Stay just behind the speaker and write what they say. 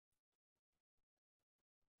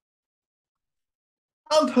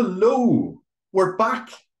And hello, we're back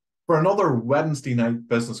for another Wednesday night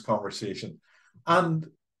business conversation. And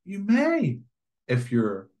you may, if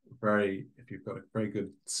you've got a very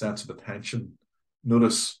good sense of attention,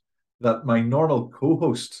 notice that my normal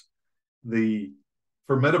co-host, the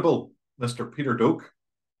formidable Mr. Peter Doak,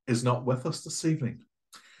 is not with us this evening.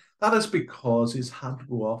 That is because he's had to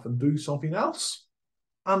go off and do something else.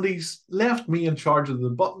 And he's left me in charge of the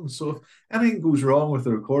button. So if anything goes wrong with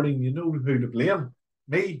the recording, you know who to blame.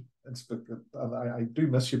 Me. I do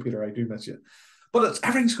miss you, Peter. I do miss you. But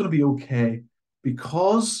everything's going to be okay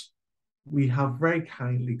because we have very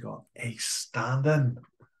kindly got a stand-in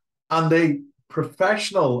and a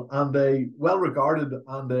professional and a well-regarded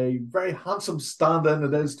and a very handsome stand-in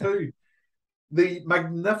it is too. The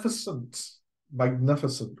magnificent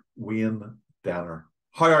Wayne Denner.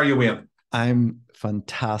 How are you, Wayne? I'm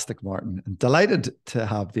fantastic, Martin, and delighted to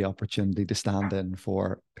have the opportunity to stand in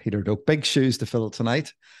for Peter Doak. Big shoes to fill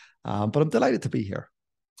tonight, but I'm delighted to be here.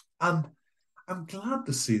 And I'm glad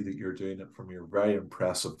to see that you're doing it from your very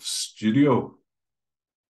impressive studio.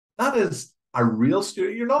 That is a real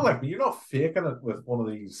studio. You're not like me. You're not faking it with one of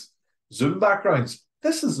these Zoom backgrounds.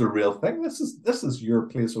 This is the real thing. This is your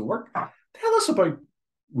place of work. Tell us about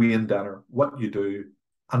Wayne Denner, what you do,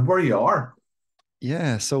 and where you are.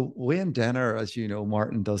 Yeah, so Wayne Denner, as you know,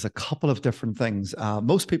 Martin, does a couple of different things.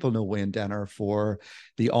 Most people know Wayne Denner for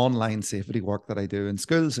the online safety work that I do in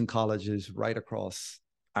schools and colleges right across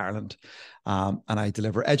Ireland. And I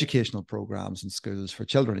deliver educational programs in schools for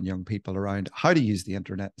children and young people around how to use the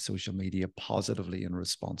internet and social media positively and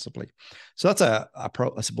responsibly. So that's I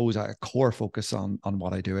suppose, a core focus on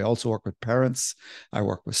what I do. I also work with parents. I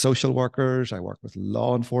work with social workers. I work with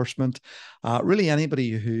law enforcement. Really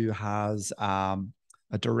anybody who has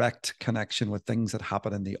a direct connection with things that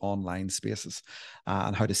happen in the online spaces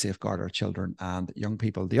and how to safeguard our children and young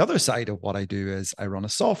people. The other side of what I do is I run a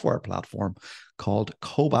software platform called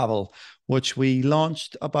co.down, which we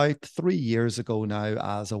launched about 3 years ago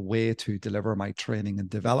now as a way to deliver my training and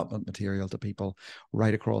development material to people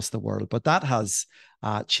right across the world. But that has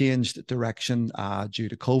changed direction due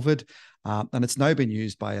to COVID. And it's now been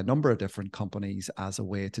used by a number of different companies as a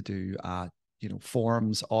way to do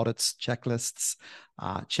forms, audits, checklists,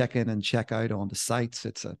 check in and check out on the sites.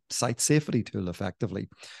 It's a site safety tool effectively.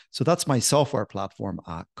 So that's my software platform,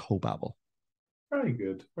 co.down. Very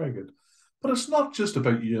good, very good. But it's not just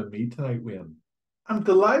about you and me tonight, Wayne. I'm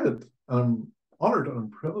delighted and I'm honoured and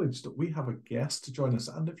I'm privileged that we have a guest to join us.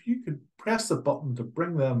 And if you could press the button to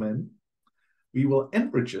bring them in, we will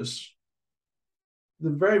introduce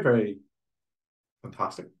the very, very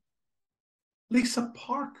fantastic Lisa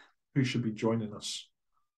Park, who should be joining us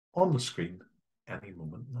on the screen any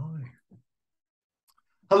moment now.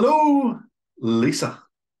 Hello, Lisa.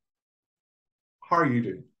 How are you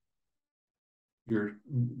doing?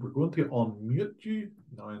 We're going to unmute you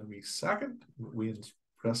now in a wee second. Wayne's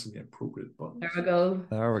pressing the appropriate button. There we go.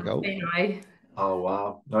 There we go. Oh,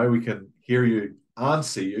 wow. Now we can hear you and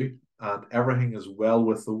see you, and everything is well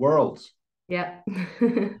with the world. Yeah.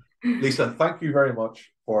 Lisa, thank you very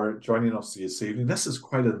much for joining us this evening. This is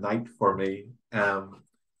quite a night for me.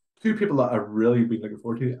 Two people that I've really been looking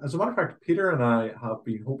forward to. As a matter of fact, Peter and I have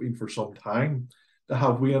been hoping for some time to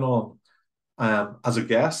have Wayne on as a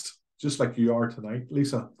guest, just like you are tonight,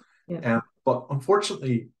 Lisa. Yeah. But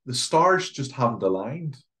unfortunately, the stars just haven't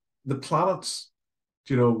aligned. The planets,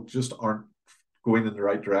 just aren't going in the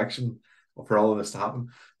right direction for all of this to happen.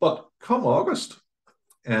 But come August,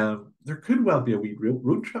 there could well be a wee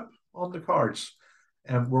road trip on the cards,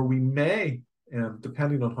 where we may,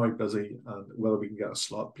 depending on how busy and whether we can get a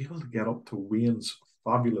slot, be able to get up to Wayne's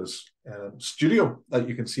fabulous studio that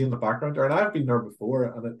you can see in the background there. And I've been there before,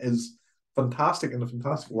 and it is fantastic and a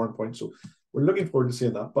fantastic warm point. So we're looking forward to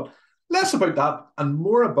seeing that. But less about that and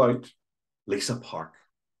more about Lisa Park.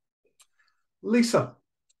 Lisa,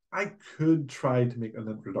 I could try to make an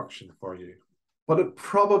introduction for you, but it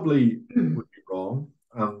probably would be wrong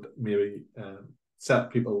and maybe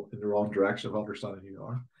set people in the wrong direction of understanding who you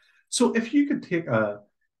are. So if you could take a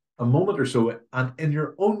moment or so and in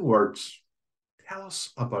your own words, tell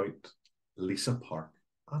us about Lisa Park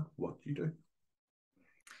and what you do.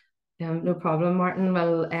 No problem, Martin.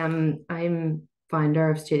 Well, I'm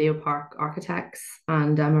founder of StudioPARK Architects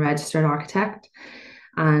and I'm a registered architect.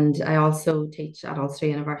 And I also teach at Ulster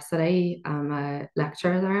University. I'm a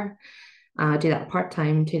lecturer there. I do that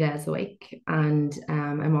part-time, 2 days a week. And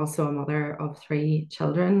I'm also a mother of 3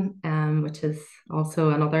 children, which is also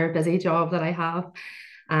another busy job that I have.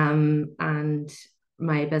 And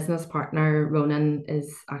my business partner, Ronan,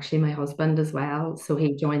 is actually my husband as well. So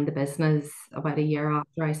he joined the business about a year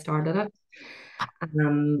after I started it.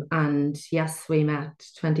 And yes, we met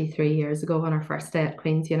 23 years ago on our first day at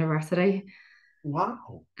Queen's University.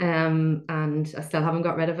 Wow. And I still haven't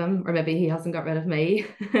got rid of him, or maybe he hasn't got rid of me.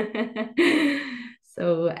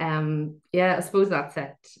 So yeah, I suppose that's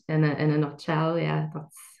it in a nutshell. Yeah,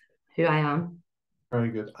 that's who I am. Very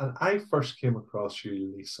good. And I first came across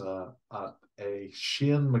you, Lisa, at a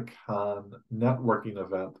Shane McCann networking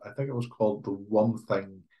event. I think it was called The One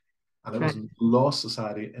Thing, and it That's was right. in Law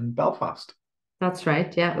Society in Belfast. That's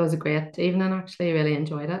right. Yeah, it was a great evening, actually. Really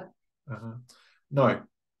enjoyed it. Uh-huh. Now,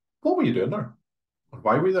 what were you doing there? And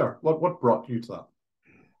why were you there? What brought you to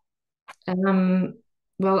that? Um,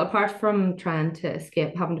 well, apart from trying to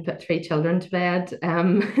escape having to put three children to bed,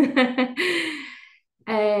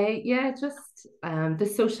 yeah, just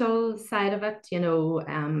the social side of it,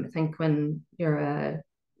 I think when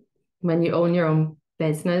you own your own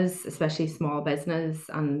business, especially small business,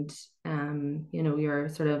 and you're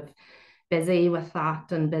sort of busy with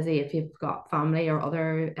that and busy if you've got family or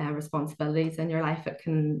other responsibilities in your life, it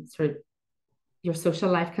can sort of your social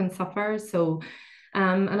life can suffer. So,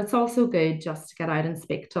 and it's also good just to get out and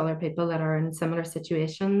speak to other people that are in similar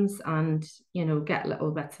situations and, get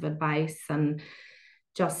little bits of advice and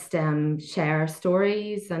just share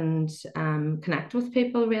stories and connect with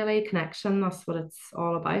people, really. Connection, that's what it's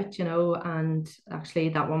all about, And actually,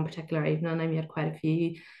 that one particular evening, I made quite a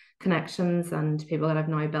few connections and people that I've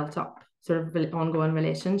now built up sort of ongoing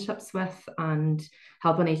relationships with and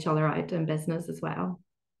helping each other out in business as well.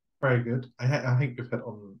 Very good. I think you've hit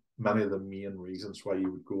on many of the main reasons why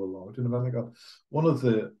you would go along to an event like that. One of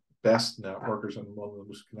the best networkers and one of the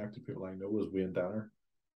most connected people I know is Wayne Denner.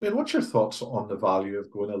 Wayne, what's your thoughts on the value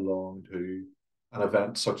of going along to an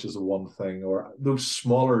event such as the One Thing or those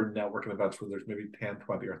smaller networking events where there's maybe 10,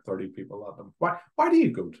 20, or 30 people at them? Why do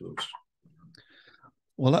you go to those?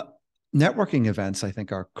 Well, networking events, I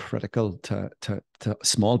think, are critical to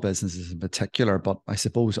small businesses in particular, but I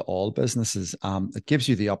suppose all businesses. It gives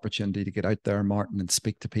you the opportunity to get out there, Martin, and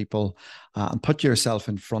speak to people and put yourself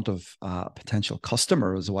in front of a potential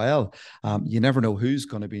customer as well. You never know who's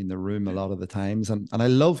going to be in the room a lot of the times. And I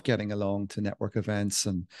love getting along to network events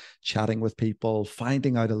and chatting with people,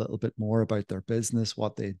 finding out a little bit more about their business,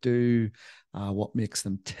 what they do, what makes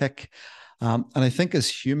them tick. And I think as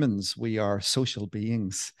humans, we are social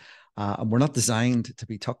beings. And we're not designed to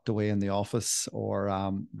be tucked away in the office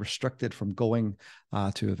or restricted from going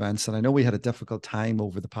to events. And I know we had a difficult time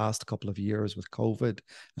over the past couple of years with COVID,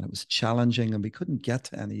 and it was challenging, and we couldn't get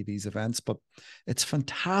to any of these events. But it's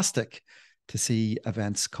fantastic to see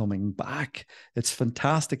events coming back. It's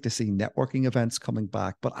fantastic to see networking events coming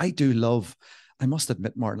back. But I must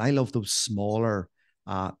admit, Martin, I love those smaller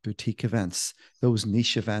boutique events, those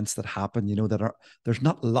niche events that happen, there's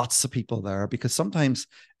not lots of people there, because sometimes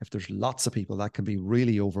if there's lots of people, that can be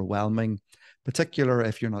really overwhelming, particularly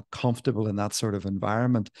if you're not comfortable in that sort of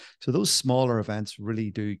environment. So those smaller events really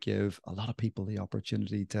do give a lot of people the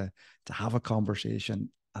opportunity to have a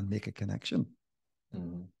conversation and make a connection.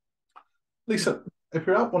 Mm. Lisa, if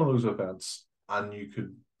you're at one of those events and you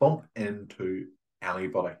could bump into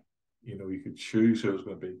anybody, you could choose who it was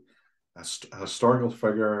going to be, a historical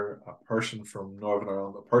figure, a person from Northern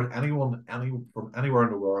Ireland, anyone, from anywhere in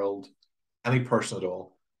the world, any person at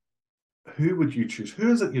all. Who would you choose?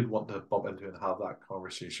 Who is it you'd want to bump into and have that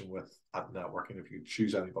conversation with at networking if you could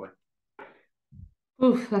choose anybody?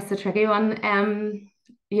 Ooh, that's a tricky one.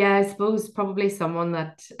 Yeah, I suppose probably someone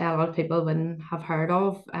that a lot of people wouldn't have heard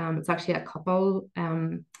of. It's actually a couple.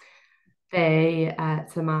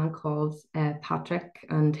 It's a man called Patrick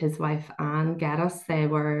and his wife Anne Geddes. They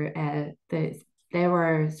were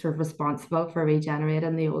sort of responsible for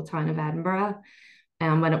regenerating the old town of Edinburgh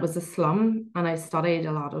when it was a slum. And I studied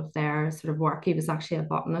a lot of their sort of work. He was actually a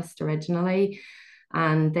botanist originally,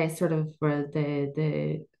 and they sort of were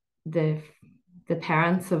the the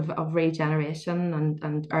parents of regeneration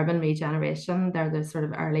and urban regeneration. They're the sort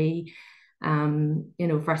of early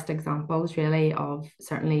first examples really of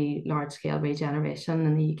certainly large scale regeneration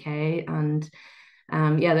in the UK. And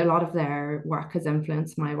yeah, a lot of their work has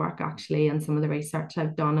influenced my work actually, and some of the research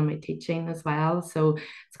I've done and my teaching as well. So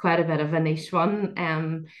it's quite a bit of a niche one.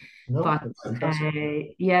 No, But that's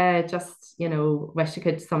interesting. yeah, just wish I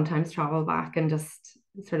could sometimes travel back and just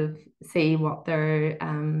sort of see what their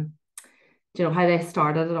how they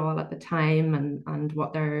started it all at the time and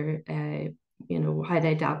what their how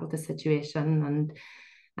they dealt with the situation,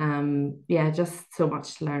 and yeah, just so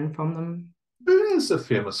much to learn from them. Who is a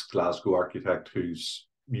famous Glasgow architect whose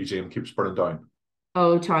museum keeps burning down?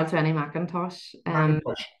 Oh, Charles Rennie Mackintosh.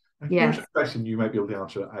 Macintosh. And here's Yes. a question you might be able to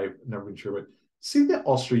answer that I've never been sure about. See the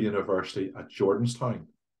Ulster University at Jordanstown?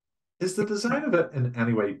 Is the design of it in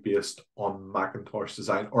any way based on Macintosh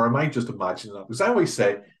design, or am I just imagining that? Because I always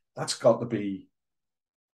say that's got to be,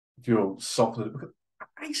 something.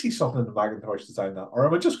 I see something in the Macintosh design that, or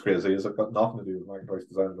am I just crazy? Has it got nothing to do with Macintosh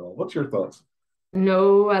design at all? What's your thoughts?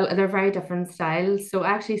 No, well, they're very different styles. So I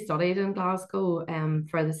actually studied in Glasgow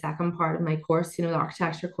for the second part of my course, the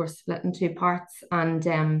architecture course split in two parts.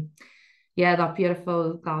 And yeah, that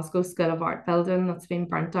beautiful Glasgow School of Art building that's been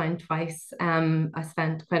burnt down twice. I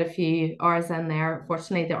spent quite a few hours in there.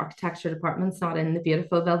 Fortunately, the architecture department's not in the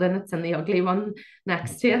beautiful building, it's in the ugly one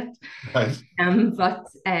next to it. Right. But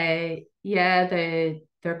yeah,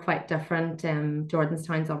 they're quite different.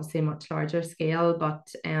 Jordanstown's obviously a much larger scale, but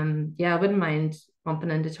yeah, I wouldn't mind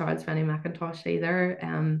bumping into Charles Rennie Mackintosh either.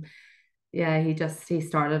 Yeah, he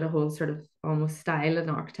started a whole sort of almost style in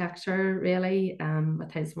architecture really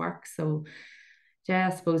with his work. So yeah,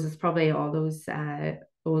 I suppose it's probably all those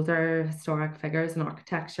older historic figures in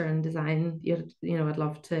architecture and design I'd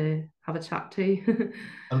love to have a chat to.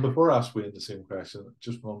 And before I ask Wayne the same question,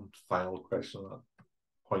 just one final question on that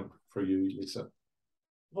point for you, Lisa.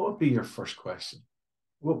 What would be your first question?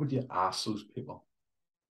 What would you ask those people?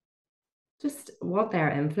 Just what their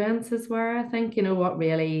influences were, I think, what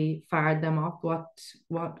really fired them up, what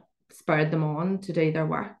spurred them on to do their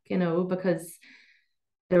work, because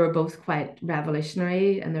they were both quite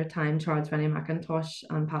revolutionary in their time. Charles Rennie Mackintosh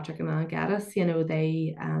and Patrick and Geddes,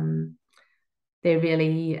 they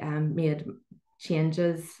really made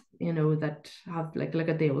changes, that have, like, look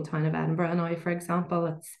at the old town of Edinburgh now, for example.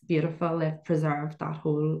 It's beautiful. They've preserved that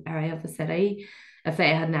whole area of the city. If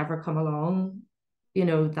they had never come along,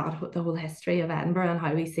 that the whole history of Edinburgh and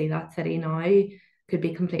how we see that city now could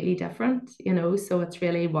be completely different, so it's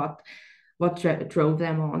really what drove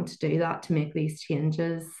them on to do that, to make these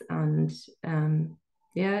changes, and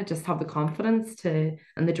yeah, just have the confidence to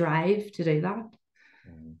and the drive to do that.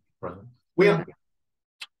 Brilliant. Wayne,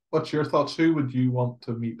 what's your thoughts? Who would you want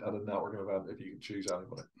to meet at a networking event if you could choose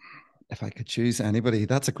anybody? If I could choose anybody,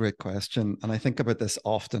 that's a great question. And I think about this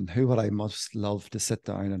often. Who would I most love to sit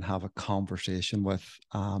down and have a conversation with?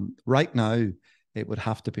 Right now, it would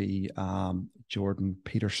have to be Jordan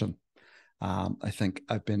Peterson. I think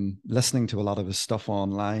I've been listening to a lot of his stuff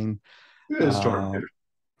online. Who is Jordan Peterson?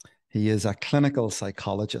 He is a clinical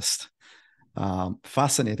psychologist.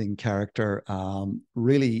 Fascinating character.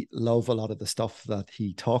 Really love a lot of the stuff that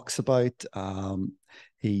he talks about.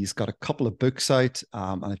 He's got a couple of books out,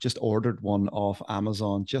 and I've just ordered one off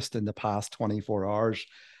Amazon just in the past 24 hours,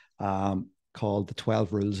 called The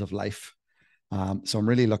 12 Rules of Life. So I'm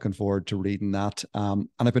really looking forward to reading that. And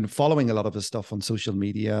I've been following a lot of his stuff on social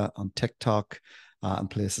media, on TikTok, and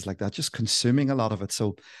places like that, just consuming a lot of it.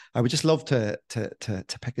 So I would just love to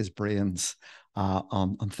pick his brains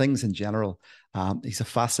on things in general. He's a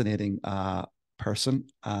fascinating person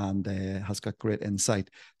and has got great insight.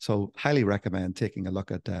 So highly recommend taking a look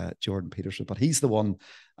at Jordan Peterson. But he's the one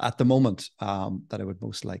at the moment that I would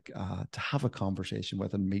most like to have a conversation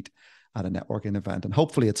with and meet at a networking event. And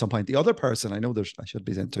hopefully at some point, the other person I know I should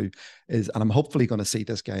be into is, and I'm hopefully going to see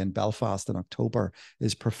this guy in Belfast in October,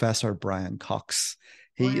 is Professor Brian Cox.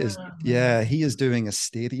 He is doing a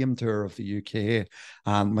stadium tour of the UK.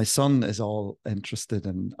 And my son is all interested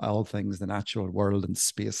in all things the natural world and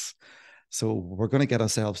space. So we're going to get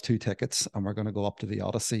ourselves 2 tickets and we're going to go up to the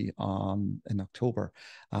Odyssey in October.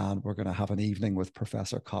 And we're going to have an evening with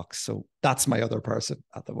Professor Cox. So that's my other person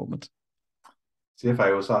at the moment. See, if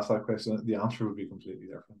I was asked that question, the answer would be completely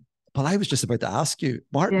different. Well, I was just about to ask you,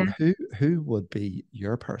 Martin, who would be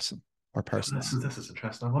your person or persons? This is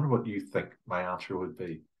interesting. I wonder what you think my answer would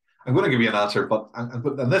be. I'm going to give you an answer, but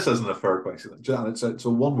this isn't a fair question. It's a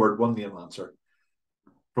one word, one name answer.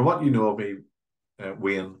 From what you know of me,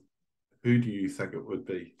 Wayne, who do you think it would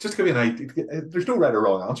be? Just to give you an idea. There's no right or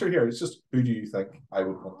wrong answer here. It's just, who do you think I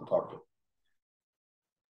would want to talk to?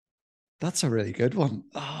 That's a really good one.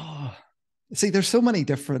 Oh, see, there's so many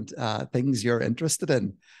different things you're interested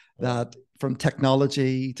in, that from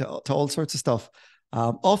technology to all sorts of stuff.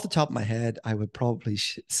 Off the top of my head, I would probably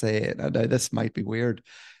say, and this might be weird,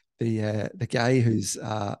 the guy who's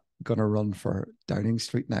going to run for Downing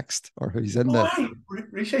Street next, or who's in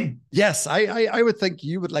Rishi. Yes, I would think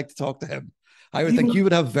you would like to talk to him. I would think you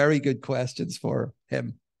would have very good questions for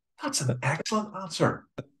him. That's an excellent answer.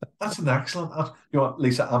 That's an excellent answer. You know what,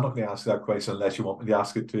 Lisa, I'm not going to ask you that question unless you want me to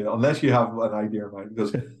ask it to you, unless you have an idea in mind,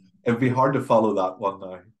 because it'd be hard to follow that one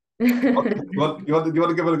now. You want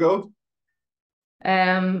to give it a go?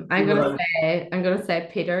 I'm gonna say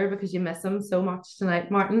Peter, because you miss him so much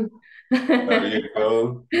tonight, Martin. There you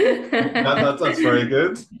go. That's very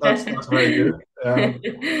good. That's very good.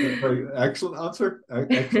 Very excellent answer.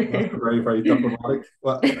 Excellent answer. Very, very diplomatic.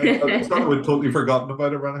 Well, it's not that we've totally forgotten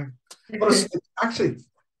about it or anything. But it's actually,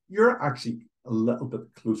 you're actually a little bit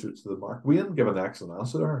closer to the mark. We didn't give an excellent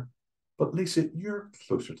answer there. But Lisa, you're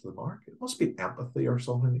closer to the mark. It must be empathy or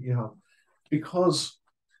something that you have. Because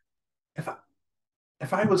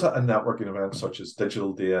if I was at a networking event such as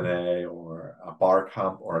Digital DNA or a bar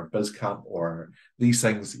camp or a biz camp or these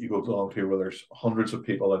things that you go along to where there's hundreds of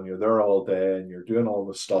people and you're there all day and you're doing all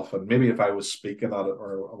this stuff, and maybe if I was speaking at it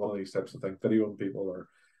or one of these types of things, videoing people or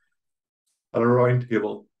at a round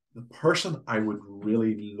table, the person I would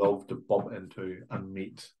really love to bump into and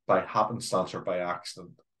meet by happenstance or by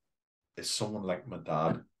accident is someone like my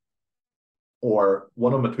dad or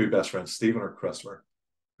one of my two best friends, Stephen or Christopher,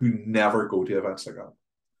 who never go to events like that.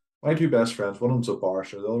 My two best friends, one of them's a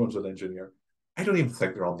barrister, the other one's an engineer. I don't even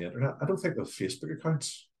think they're on the internet. I don't think they have Facebook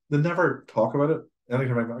accounts. They never talk about it.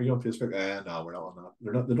 Anytime are you on Facebook? No, we're not on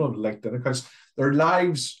that. They don't have LinkedIn accounts. Their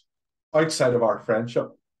lives outside of our friendship,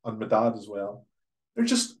 and my dad as well, they're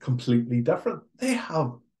just completely different. They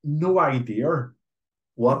have no idea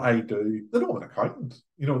what I do. They know I'm an accountant.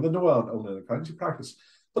 They know I own an accountancy practice,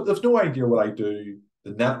 but they've no idea what I do,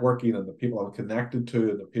 the networking and the people I'm connected to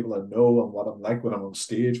and the people I know and what I'm like when I'm on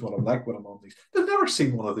stage, what I'm like when I'm on these. They've never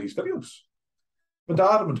seen one of these videos. My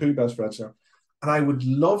dad and my two best friends there. And I would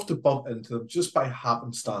love to bump into them just by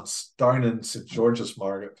happenstance down in St. George's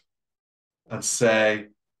Market and say,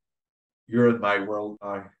 you're in my world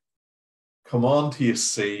now. Come on to you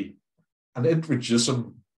see, and introduce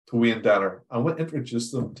them to Wayne Denner, and introduce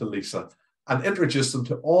them to Lisa, and introduce them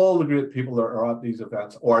to all the great people that are at these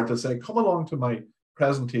events, or to say, come along to my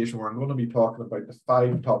presentation where I'm going to be talking about the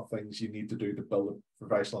 5 top things you need to do to build a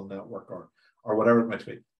professional network or whatever it might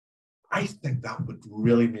be. I think that would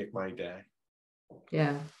really make my day.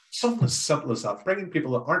 Yeah. Something as simple as that, bringing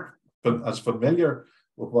people that aren't as familiar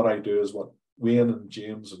with what I do as what Wayne and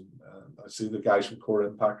James and I see the guys from Core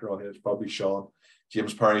Impact are on here. It's probably Sean,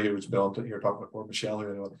 James Perry, who's been on here talking before, Michelle,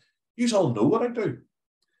 who you all know what I do.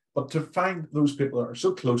 But to find those people that are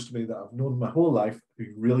so close to me that I've known my whole life who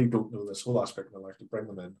really don't know this whole aspect of my life, to bring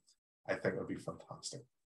them in, I think would be fantastic.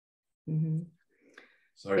 Mm-hmm.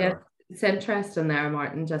 So yeah, it's interesting there,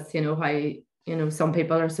 Martin, just how some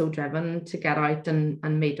people are so driven to get out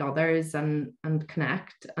and meet others and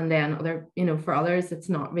connect, and then for others it's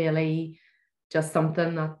not really just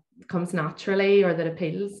something that comes naturally or that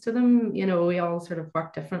appeals to them. We all sort of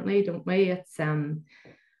work differently, don't we?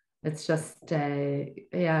 It's just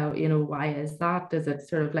why is that? Is it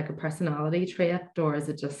sort of like a personality trait, or is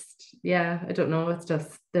it just I don't know, it's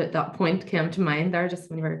just that point came to mind there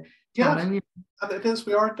just when you were chatting. And it is,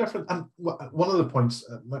 we are different. And one of the points,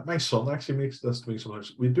 my son actually makes this to me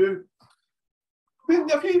sometimes. We do. I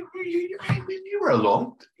mean, you were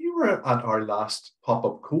along. You were at our last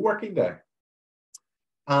pop-up co-working day,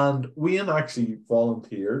 and Wayne actually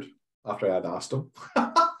volunteered after I had asked him.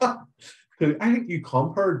 I think you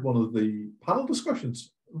compared one of the panel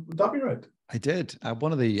discussions. Would that be right? I did.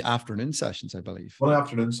 One of the afternoon sessions, I believe. One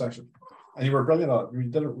afternoon session, and you were brilliant at it. You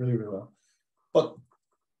did it really, really well. But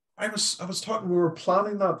I was talking, we were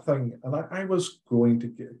planning that thing, and I was going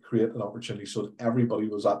to create an opportunity so that everybody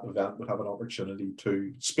who was at the event would have an opportunity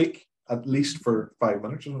to speak, at least for 5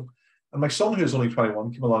 minutes or so. And my son, who's only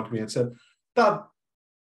 21, came along to me and said, Dad,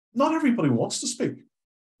 not everybody wants to speak.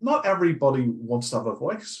 Not everybody wants to have a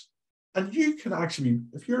voice. And you can actually,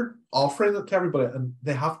 if you're offering it to everybody and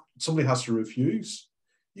somebody has to refuse,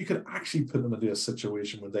 you can actually put them into a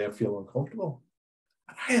situation where they feel uncomfortable.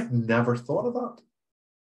 And I had never thought of that.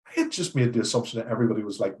 I had just made the assumption that everybody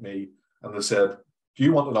was like me, and they said, do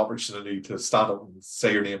you want an opportunity to stand up and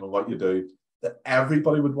say your name and what you do? That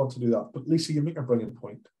everybody would want to do that. But Lisa, you make a brilliant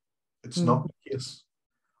point. It's not the case.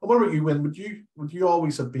 And what about you, Wynne? Would you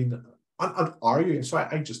always have been, and are you? So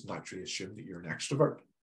I just naturally assume that you're an extrovert.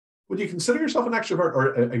 Would you consider yourself an extrovert,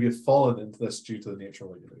 or are you fallen into this due to the nature of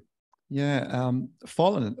what you do? Yeah,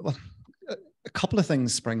 fallen. Well, a couple of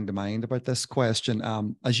things spring to mind about this question.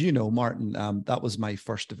 As you know, Martin, that was my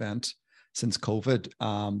first event since COVID.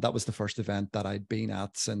 That was the first event that I'd been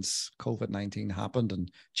at since COVID-19 happened and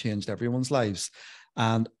changed everyone's lives.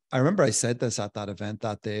 And I remember I said this at that event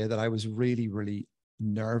that day, that I was really, really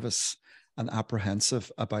nervous and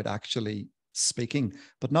apprehensive about actually speaking,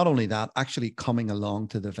 but not only that, actually coming along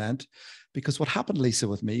to the event. Because what happened, Lisa,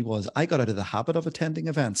 with me was I got out of the habit of attending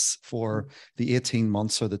events for the 18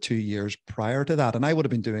 months or the 2 years prior to that. And I would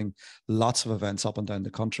have been doing lots of events up and down the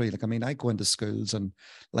country. I go into schools, and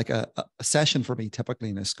like a session for me typically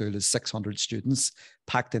in a school is 600 students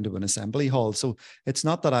packed into an assembly hall. So it's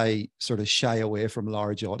not that I sort of shy away from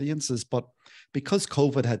large audiences, but because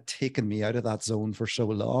COVID had taken me out of that zone for so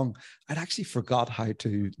long, I'd actually forgot how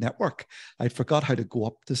to network. I'd forgot how to go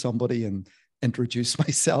up to somebody and introduce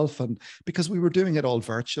myself. And because we were doing it all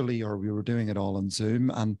virtually, or we were doing it all on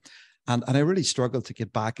Zoom, and I really struggled to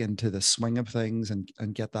get back into the swing of things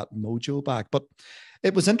and get that mojo back. But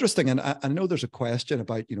it was interesting. And I know there's a question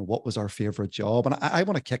about, what was our favorite job? And I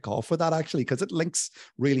want to kick off with that, actually, because it links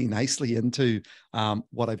really nicely into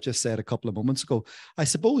what I've just said a couple of moments ago. I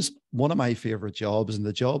suppose one of my favorite jobs, and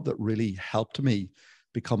the job that really helped me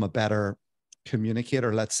become a better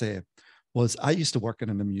communicator, let's say, was I used to work in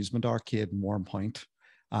an amusement arcade in Warren Point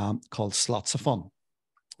called Slots of Fun.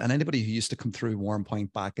 And anybody who used to come through Warren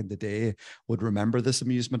Point back in the day would remember this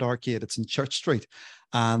amusement arcade. It's in Church Street.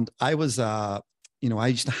 And I was, I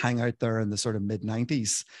used to hang out there in the sort of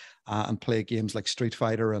mid-90s and play games like Street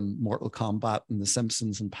Fighter and Mortal Kombat and The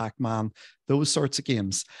Simpsons and Pac-Man, those sorts of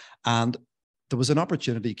games. And there was an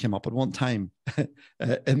opportunity came up at one time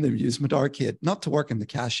in the amusement arcade, not to work in the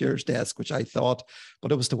cashier's desk, which I thought,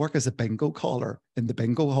 but it was to work as a bingo caller in the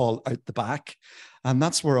bingo hall out the back. And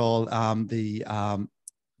that's where all the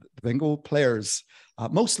bingo players,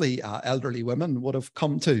 mostly elderly women, would have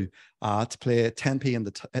come to play 10p in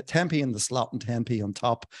the 10p in the slot and 10p on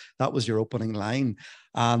top. That was your opening line.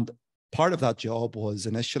 And part of that job was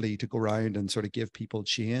initially to go around and sort of give people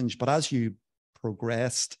change. But as you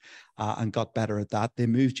progressed and got better at that, they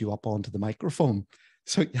moved you up onto the microphone.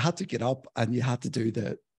 So you had to get up and you had to do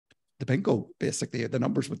the bingo. Basically, the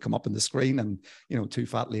numbers would come up on the screen, and two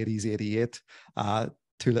fat ladies 88,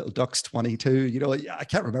 two little ducks 22. I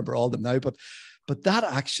can't remember all of them now, but that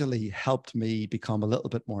actually helped me become a little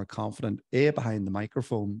bit more confident, A, behind the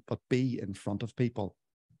microphone, but B, in front of people.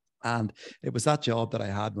 And it was that job that I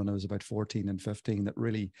had when I was about 14 and 15 that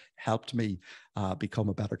really helped me become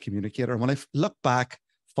a better communicator. And when I look back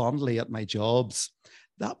fondly at my jobs,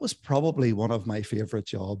 that was probably one of my favorite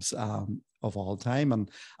jobs of all time.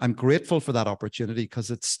 And I'm grateful for that opportunity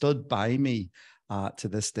because it stood by me to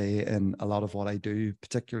this day in a lot of what I do,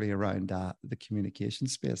 particularly around the communication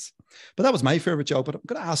space. But that was my favorite job. But I'm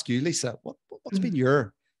going to ask you, Lisa, what's been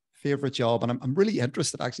your favorite job? And I'm really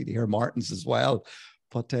interested actually to hear Martin's as well.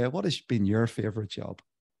 But what has been your favorite job?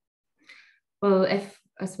 Well,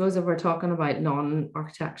 I suppose if we're talking about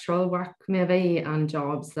non-architectural work, maybe, and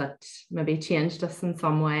jobs that maybe changed us in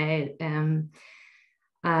some way, Ronan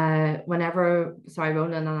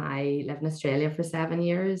and I lived in Australia for 7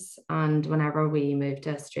 years, and whenever we moved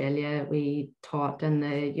to Australia, we taught in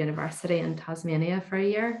the university in Tasmania for a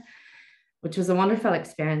year, which was a wonderful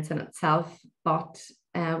experience in itself. But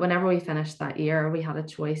whenever we finished that year, we had a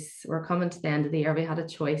choice. We're coming to the end of the year. We had a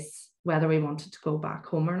choice whether we wanted to go back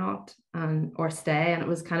home or not, or stay. And it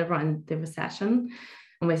was kind of around the recession.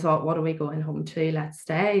 And we thought, what are we going home to? Let's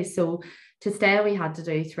stay. So to stay, we had to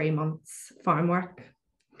do 3 months farm work.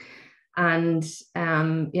 And,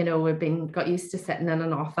 we've got used to sitting in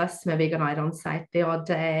an office, maybe going out on site the odd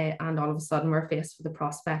day. And all of a sudden we're faced with the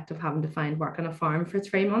prospect of having to find work on a farm for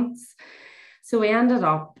 3 months. So we ended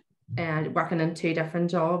up working in 2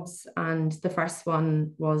 different jobs. And the first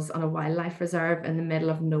one was on a wildlife reserve in the middle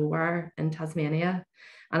of nowhere in Tasmania.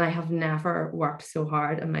 And I have never worked so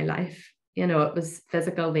hard in my life. It was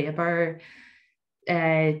physical labor,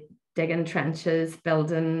 digging trenches,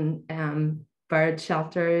 building bird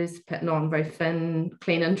shelters, putting on roofing,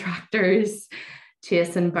 cleaning tractors,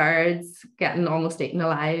 chasing birds, getting almost eaten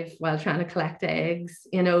alive while trying to collect eggs,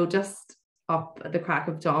 just up at the crack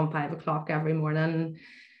of dawn, 5 o'clock every morning.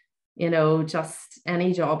 Just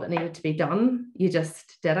any job that needed to be done, you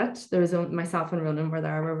just did it. There was myself and Ronan were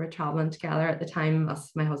there. We were traveling together at the time,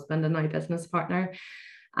 us, my husband and my business partner.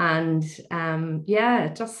 And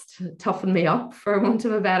it just toughened me up, for want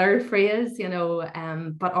of a better phrase,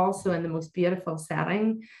 but also in the most beautiful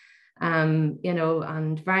setting,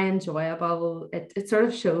 and very enjoyable. It sort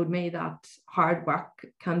of showed me that hard work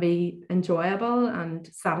can be enjoyable and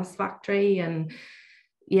satisfactory. And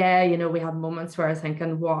we had moments where I was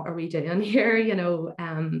thinking, what are we doing here?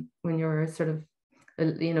 When you're sort of,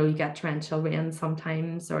 you get torrential rain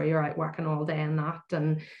sometimes, or you're out working all day and that,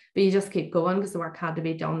 but you just keep going because the work had to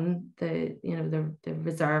be done. The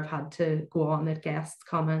reserve had to go on. That guests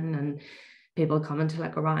coming and people coming to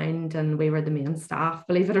look around, and we were the main staff,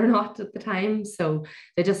 believe it or not, at the time. So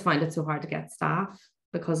they just found it so hard to get staff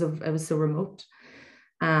because it was so remote.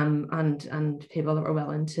 And people that were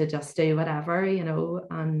willing to just do whatever,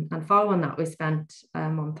 and following that, we spent a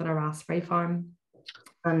month on a raspberry farm,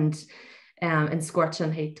 and in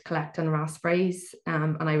scorching heat collecting raspberries,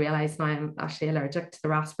 and I realized now I'm actually allergic to the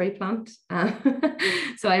raspberry plant,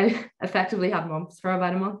 so I effectively had mumps for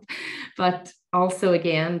about a month. But also,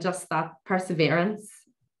 again, just that perseverance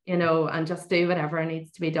you know, and just do whatever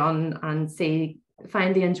needs to be done and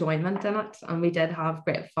find the enjoyment in it. And we did have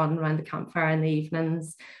great fun around the campfire in the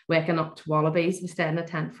evenings, waking up to wallabies. We stayed in a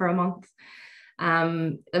tent for a month.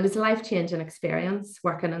 It was a life-changing experience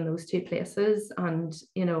working in those two places. And,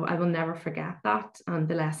 you know, I will never forget that and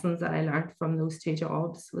the lessons that I learned from those two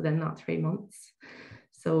jobs within that 3 months.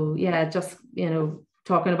 So yeah, just, you know,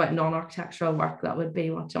 talking about non-architectural work, that would be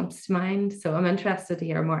what jumps to mind. So I'm interested to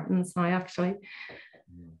hear Martin's now, actually.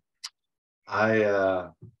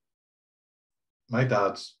 My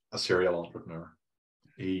dad's a serial entrepreneur.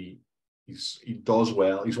 He does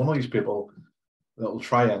well. He's one of these people that will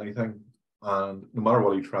try anything, and no matter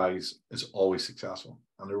what he tries, it's always successful.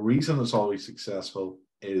 And the reason it's always successful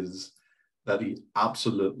is that he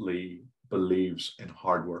absolutely believes in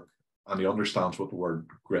hard work, and he understands what the word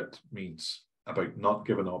grit means, about not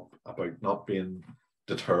giving up, about not being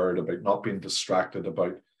deterred, about not being distracted,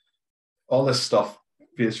 about all this stuff.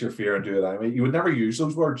 Face your fear and do it anyway. You would never use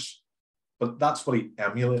those words, but that's what he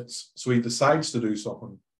emulates. So he decides to do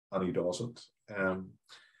something and he does it.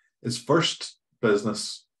 His first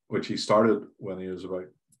business, which he started when he was about,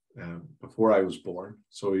 before I was born.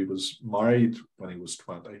 So he was married when he was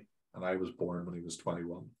 20 and I was born when he was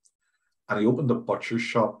 21. And he opened a butcher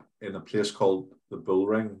shop in a place called the Bull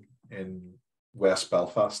Ring in West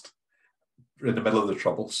Belfast, in the middle of the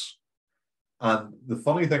Troubles. And the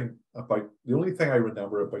funny thing the only thing I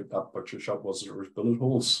remember about that butcher shop was there was bullet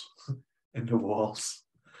holes in the walls.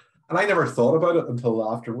 And I never thought about it until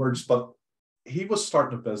afterwards, but he was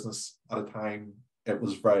starting a business at a time it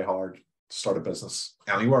was very hard to start a business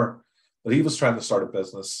anywhere. But he was trying to start a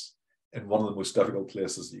business in one of the most difficult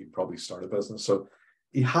places that you can probably start a business. So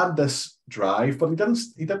he had this drive, but he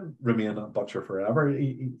didn't remain a butcher forever.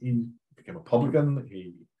 He became a publican.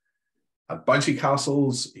 He had bouncy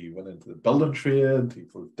castles. He went into the building trade. He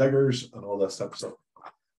flew diggers and all this type of stuff.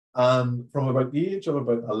 And from about the age of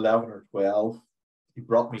about 11 or 12, he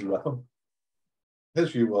brought me with him.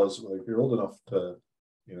 His view was, well, if you're old enough to,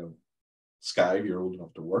 you know, skive, you're old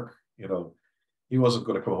enough to work. You know, he wasn't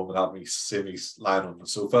going to come home and have me see me lying on the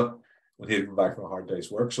sofa when he'd come back from a hard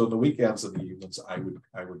day's work. So on the weekends and the evenings, I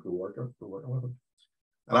would go working with him.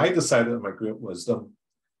 And I decided in my great wisdom,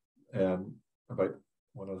 about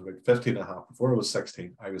when I was about 15 and a half, before I was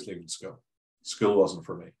 16, I was leaving school. School wasn't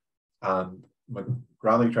for me. And my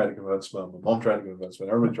granny tried to convince me, my mum tried to convince me,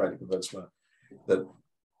 everybody tried to convince me that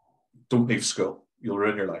don't leave school. You'll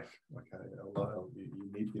ruin your life. Okay, you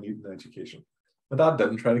need an education. My dad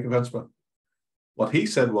didn't try to convince me. What he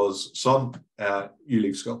said was, son, you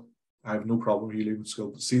leave school. I have no problem you leaving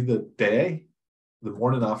school. See the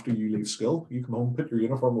morning after you leave school, you come home, put your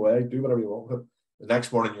uniform away, do whatever you want with it. The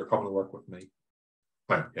next morning you're coming to work with me.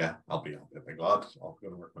 Well, yeah, I'll be glad. I'll go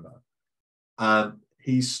to work with that. And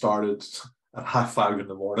he started at 5:30 in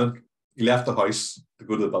the morning. He left the house to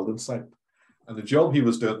go to the building site. And the job he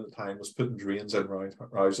was doing at the time was putting drains in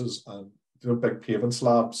houses and doing big paving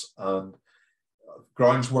slabs and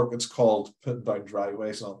grounds work, it's called, putting down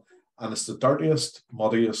driveways on. And it's the dirtiest,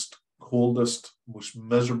 muddiest, coldest, most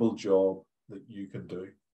miserable job that you can do.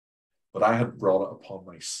 But I had brought it upon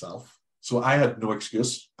myself. So I had no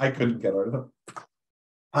excuse. I couldn't get out of it.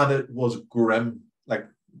 And it was grim, like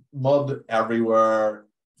mud everywhere,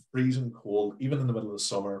 freezing cold, even in the middle of the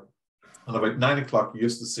summer. And about 9 o'clock, you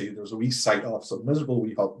used to see there was a wee site off, so miserable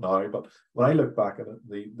wee hut now. But when I look back at it,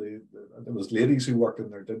 there was ladies who worked in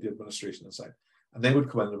there, did the administration inside. And they would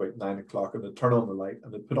come in about 9 o'clock and they'd turn on the light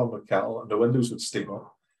and they'd put on the kettle and the windows would steam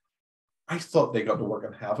up. I thought they got to work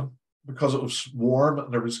in heaven because it was warm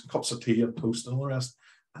and there was cups of tea and toast and all the rest.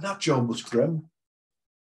 And that job was grim.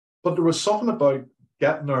 But there was something about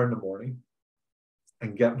getting there in the morning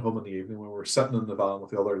and getting home in the evening when we were sitting in the van with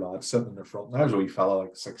the other lads sitting in the front. And I was a wee fella,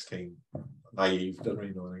 like 16, naive, didn't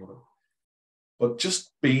really know anything about it. But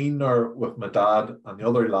just being there with my dad and the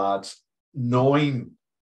other lads, knowing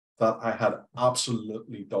that I had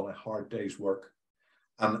absolutely done a hard day's work.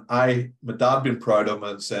 And my dad being proud of me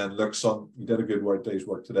and saying, look, son, you did a good day's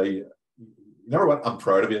work today. You never went, I'm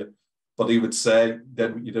proud of you. But he would say,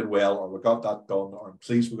 you did well, or we got that done, or I'm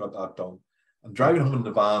pleased we got that done. And driving home in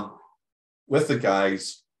the van with the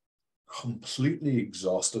guys, completely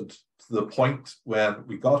exhausted, to the point when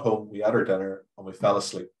we got home, we had our dinner, and we fell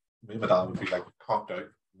asleep. Me and my dad would be like conked out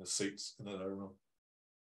in the seats in the living room.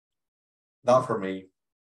 That for me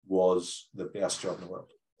was the best job in the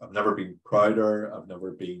world. I've never been prouder. I've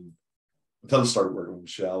never been, until I started working with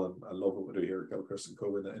Michelle, and I love what we do here at Gilchrist and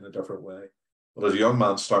Co. in a different way. But as a young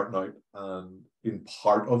man starting out and being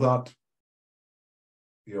part of that,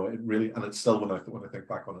 you know, it really, and it's still, when I think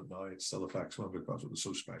back on it now, it still affects me because it was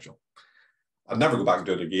so special. I'd never go back and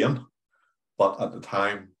do it again, But at the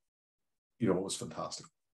time, you know, it was fantastic.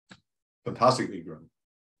 Fantastically grown.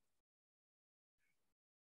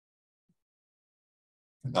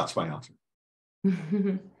 And that's my answer.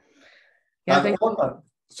 Yeah, I think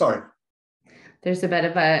sorry. there's a bit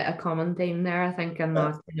of a common theme there, I think, and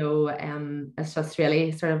that, you know, it's just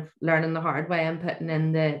really sort of learning the hard way and putting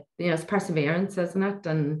in the, you know, it's perseverance, isn't it?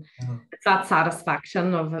 And it's that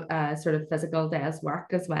satisfaction of a sort of physical day's work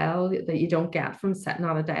as well that you don't get from sitting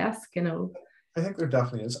at a desk, you know. I think there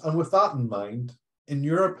definitely is. And with that in mind, in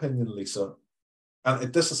your opinion, Lisa,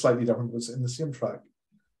 and this is slightly different, but it's in the same track.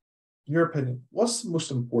 In your opinion, what's the most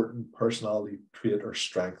important personality trait or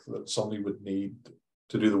strength that somebody would need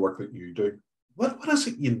to do the work that you do? What is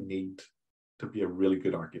it you need to be a really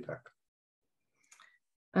good architect?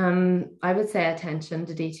 I would say attention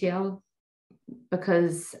to detail,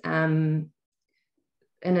 because in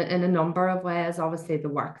a number of ways, obviously the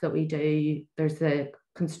work that we do, there's the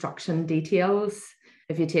construction details,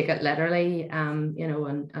 if you take it literally, you know,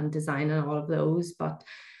 and design and all of those, but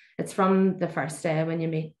it's from the first day when you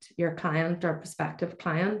meet your client or prospective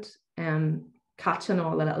client, catching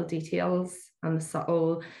all the little details and the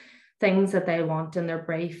subtle things that they want in their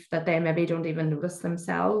brief that they maybe don't even notice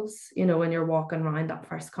themselves. You know, when you're walking around that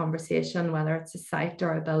first conversation, whether it's a site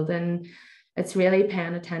or a building, it's really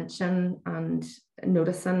paying attention and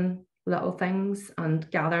noticing little things and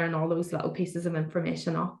gathering all those little pieces of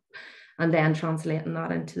information up and then translating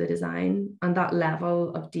that into the design. And that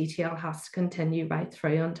level of detail has to continue right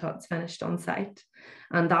through until it's finished on site.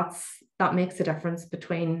 And that makes a difference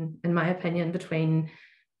between, in my opinion, between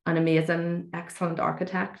an amazing, excellent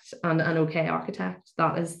architect and an okay architect.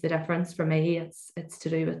 That is the difference for me. It's to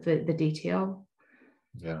do with the detail.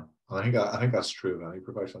 Yeah, I think that's true of any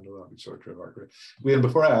profession. I know that'd be sort of true of architecture. Wayne,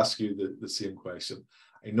 before I ask you the same question,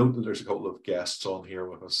 I note that there's a couple of guests on here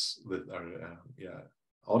with us that are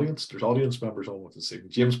audience. There's audience members on with us.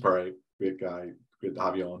 James Perry, great guy, great to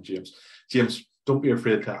have you on, James. James, don't be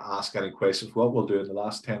afraid to ask any questions. What we'll do in the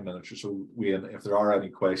last 10 minutes or so, Wayne, if there are any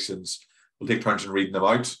questions, we'll take turns in reading them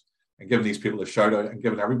out and giving these people a shout out and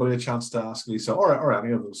giving everybody a chance to ask Lisa or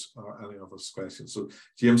any of those questions. So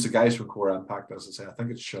James, the guys from Core Impact, as I say, I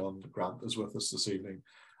think it's Sean Grant is with us this evening,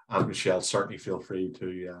 and Michelle, certainly feel free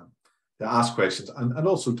to ask questions and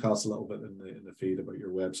also tell us a little bit in the feed about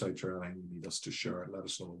your website or anything you need us to share. Let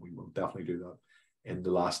us know. We will definitely do that in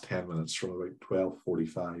the last 10 minutes from about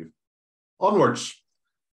 12:45 onwards.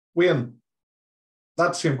 Wayne,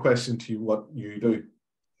 that same question to you, what you do.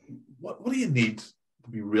 What do you need to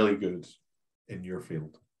be really good in your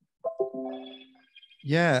field?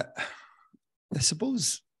 Yeah, I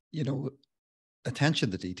suppose, you know, attention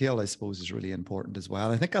to detail, I suppose, is really important as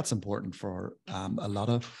well. I think that's important for a lot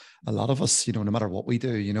of us, you know, no matter what we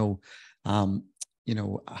do, you know,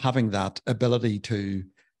 having that ability to,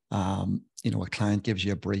 you know, a client gives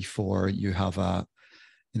you a brief or you have a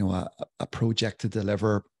project to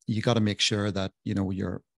deliver, you got to make sure that, you know,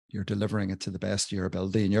 you're delivering it to the best of your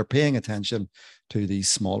ability and you're paying attention to these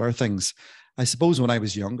smaller things. I suppose when I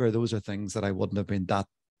was younger, those are things that I wouldn't have been that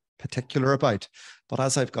particular about. But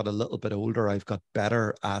as I've got a little bit older, I've got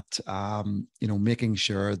better at, you know, making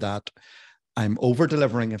sure that I'm over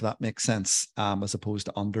delivering, if that makes sense, as opposed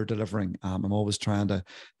to under delivering. I'm always trying to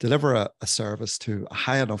deliver a service to a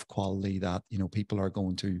high enough quality that, you know, people are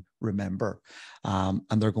going to remember and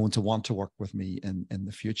they're going to want to work with me in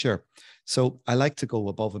the future. So I like to go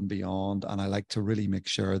above and beyond, and I like to really make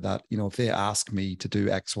sure that, you know, if they ask me to do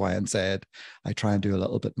X, Y, and Z, I try and do a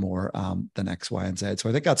little bit more than X, Y, and Z. So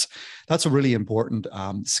I think that's a really important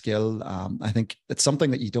skill. I think it's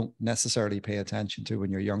something that you don't necessarily pay attention to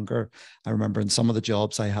when you're younger. I remember in some of the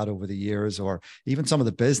jobs I had over the years, or even some of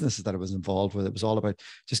the businesses that I was involved with, it was all about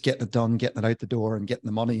just getting it done, getting it out the door and getting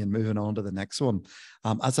the money and moving on to the next one.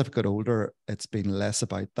 As I've got older, it's been less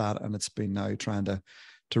about that. And it's been now trying to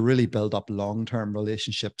really build up long-term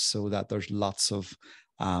relationships so that there's lots of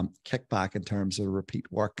kickback in terms of repeat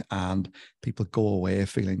work and people go away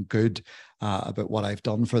feeling good about what I've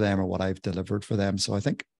done for them or what I've delivered for them. So I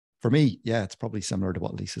think for me, yeah, it's probably similar to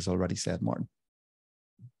what Lisa's already said, Martin.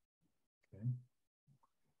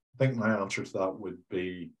 I think my answer to that would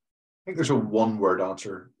be, I think there's a one-word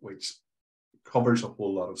answer which covers a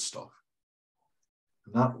whole lot of stuff.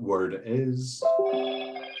 And that word is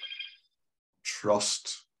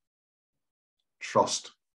trust.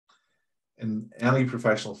 Trust. In any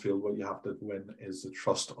professional field, what you have to win is the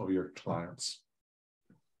trust of your clients.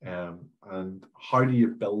 And how do you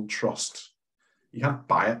build trust? You can't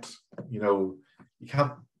buy it. You know, you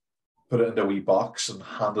can't put it in a wee box and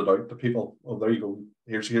hand it out to people. Oh, there you go.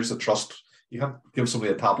 Here's the trust. You can't give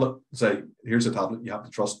somebody a tablet and say, here's a tablet, you have to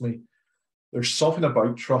trust me. There's something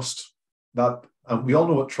about trust that, and we all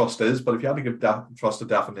know what trust is, but if you had to give trust a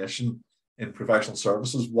definition in professional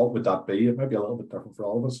services, what would that be? It might be a little bit different for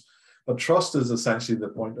all of us. But trust is essentially the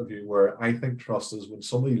point of view where I think trust is when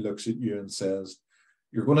somebody looks at you and says,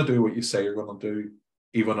 you're going to do what you say you're going to do,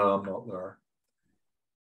 even when I'm not there.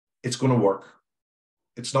 It's going to work.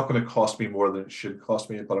 It's not going to cost me more than it should cost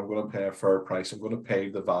me, but I'm going to pay a fair price. I'm going to pay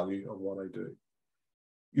the value of what I do.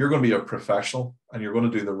 You're going to be a professional and you're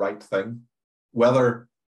going to do the right thing, whether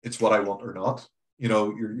it's what I want or not. You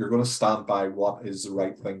know, you're going to stand by what is the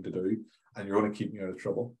right thing to do, and you're going to keep me out of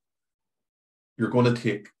trouble. You're going to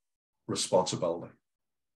take responsibility.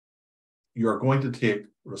 You're going to take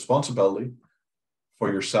responsibility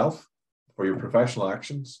for yourself, for your professional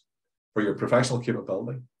actions, for your professional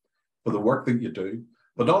capability, for the work that you do.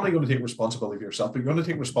 But not only going to take responsibility for yourself, but you're going to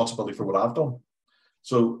take responsibility for what I've done.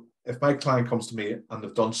 So if my client comes to me and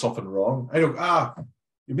they've done something wrong, I go,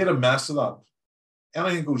 you made a mess of that.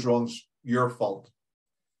 Anything goes wrong is your fault.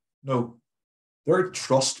 No, they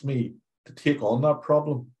trust me to take on that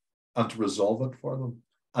problem and to resolve it for them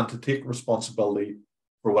and to take responsibility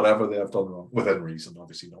for whatever they have done wrong, within reason,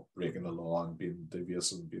 obviously not breaking the law and being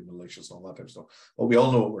devious and being malicious and all that type of stuff. But we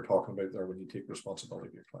all know what we're talking about there when you take responsibility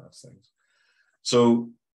for your client's things.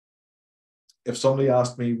 So if somebody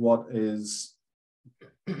asked me what's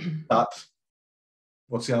the answer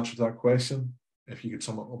to that question? If you could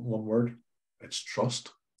sum it up in one word, it's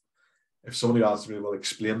trust. If somebody asked me, well,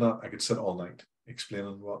 explain that, I could sit all night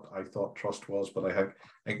explaining what I thought trust was, but I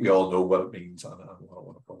think we all know what it means and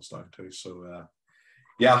what it boils down to. So,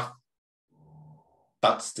 yeah,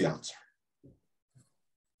 that's the answer.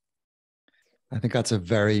 I think that's a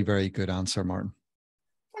very, very good answer, Martin.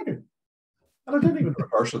 Thank you. And I didn't even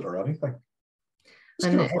rehearse it or anything.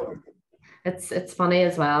 It's funny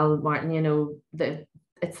as well, Martin, you know,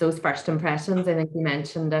 it's those first impressions. I think you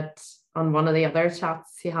mentioned it on one of the other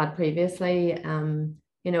chats you had previously.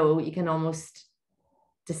 You know, you can almost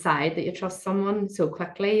decide that you trust someone so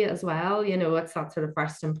quickly as well. You know, it's that sort of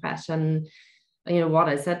first impression. You know,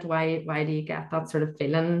 what is it? Why do you get that sort of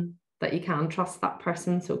feeling that you can trust that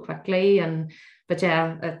person so quickly? But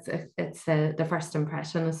yeah, it's the first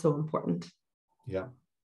impression is so important. Yeah.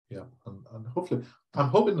 Yeah, and hopefully, I'm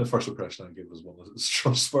hoping the first impression I give is one that is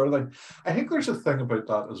trustworthy. I think there's a thing about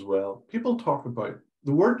that as well. People talk about,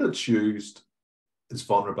 the word that's used is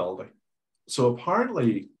vulnerability. So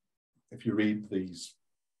apparently, if you read these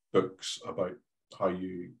books about how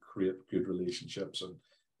you create good relationships and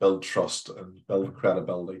build trust and build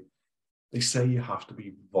credibility, they say you have to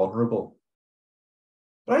be vulnerable.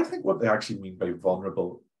 But I think what they actually mean by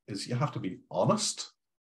vulnerable is you have to be honest.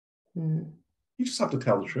 Mm. You just have to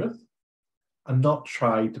tell the truth and not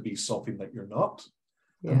try to be something that you're not.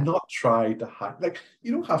 Yeah. And not try to hide. Like,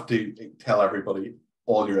 you don't have to tell everybody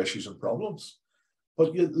all your issues and problems,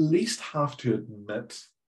 but you at least have to admit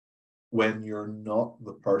when you're not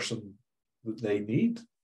the person that they need.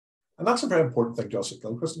 And that's a very important thing to us at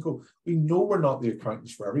Gilchrist & Co. We know we're not the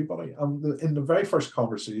accountants for everybody. And in the very first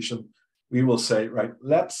conversation, we will say, right,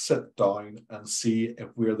 let's sit down and see if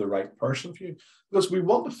we're the right person for you. Because we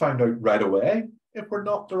want to find out right away if we're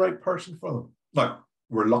not the right person for them. Now,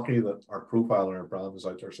 we're lucky that our profile and our brand is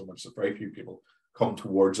out there so much that very few people come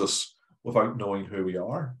towards us without knowing who we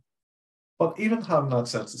are. But even having that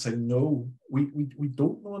sense to say, no, we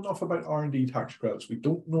don't know enough about R&D tax credits. We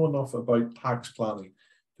don't know enough about tax planning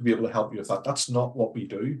to be able to help you with that. That's not what we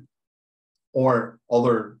do. Or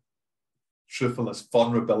other truthfulness,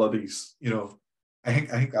 vulnerabilities, you know, I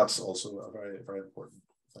think that's also a very, very important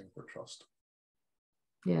thing for trust.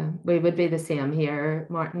 Yeah, we would be the same here,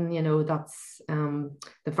 Martin. You know, that's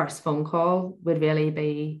the first phone call would really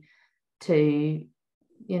be to,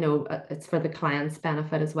 you know, it's for the client's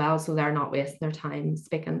benefit as well. So they're not wasting their time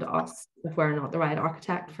speaking to us if we're not the right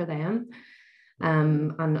architect for them.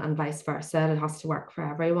 And vice versa, it has to work for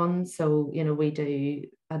everyone. So, you know, we do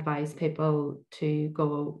advise people to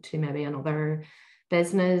go to maybe another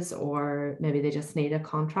business, or maybe they just need a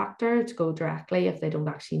contractor to go directly if they don't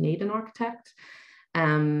actually need an architect.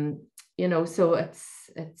 You know, so it's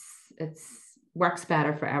works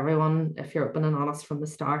better for everyone if you're open and honest from the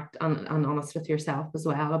start, and honest with yourself as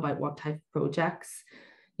well about what type of projects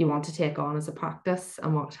you want to take on as a practice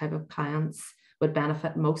and what type of clients would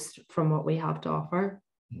benefit most from what we have to offer.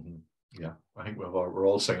 Mm-hmm. Yeah, I think we're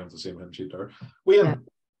all singing the same hymn sheet there. Wayne,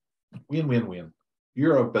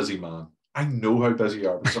 you're a busy man. I know how busy you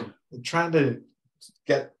are, because I'm trying to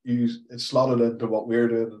get you slotted into what we're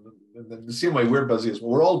doing, and the same way we're busy as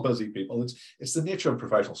well. We're all busy people. It's the nature of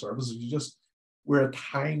professional services. We're a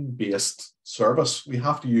time-based service. We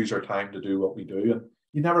have to use our time to do what we do, and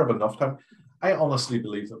you never have enough time. I honestly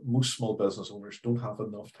believe that most small business owners don't have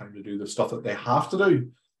enough time to do the stuff that they have to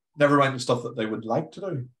do, never mind the stuff that they would like to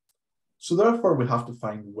do. So therefore, we have to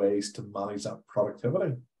find ways to manage that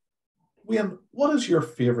productivity. Wayne, what is your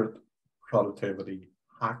favorite productivity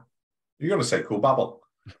hack? You're going to say CoBabble.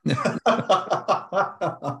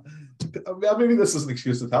 Maybe this is an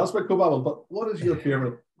excuse to tell us about CoBabble, but what is your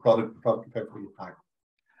favorite productivity hack?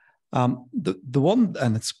 The one,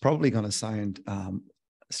 and it's probably going to sound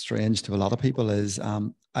strange to a lot of people, is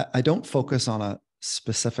I don't focus on a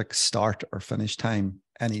specific start or finish time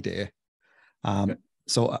any day. Okay.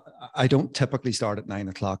 So I don't typically start at 9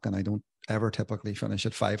 o'clock, and I don't ever typically finish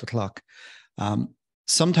at 5 o'clock.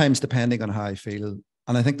 Sometimes, depending on how I feel,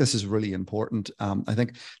 and I think this is really important, I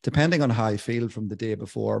think depending on how I feel from the day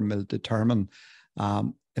before will determine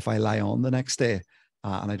if I lie on the next day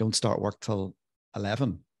and I don't start work till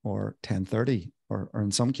 11 or 10:30, or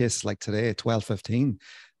in some cases like today, 12:15,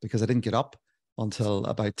 because I didn't get up until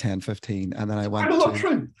about 10:15, and then I went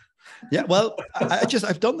to... Yeah, well,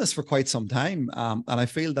 I've done this for quite some time, and I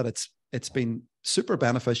feel that it's been super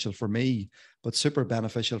beneficial for me, but super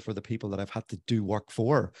beneficial for the people that I've had to do work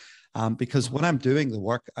for, because when I'm doing the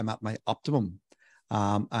work, I'm at my optimum.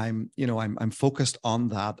 I'm focused on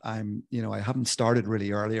that. I haven't started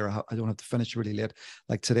really early, or I don't have to finish really late.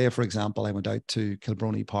 Like today, for example, I went out to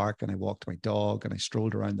Kilbrony Park and I walked my dog and I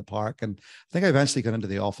strolled around the park. And I think I eventually got into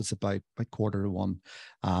the office about 1:45.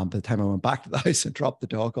 By the time I went back to the house and dropped the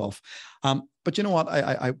dog off. But you know what?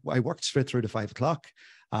 I worked straight through to 5 o'clock.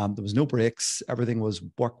 There was no breaks. Everything was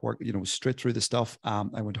work, straight through the stuff.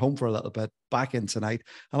 I went home for a little bit, back in tonight,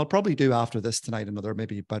 and I'll probably do after this tonight another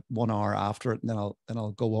maybe about 1 hour after it, and then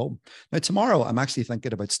I'll go home. Now tomorrow, I'm actually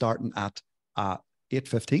thinking about starting at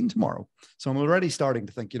 8:15 tomorrow. So I'm already starting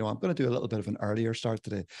to think, I'm going to do a little bit of an earlier start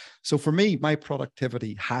today. So for me, my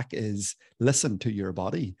productivity hack is listen to your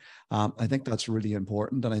body. I think that's really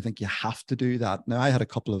important, and I think you have to do that. Now, I had a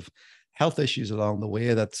couple of health issues along the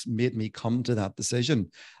way that's made me come to that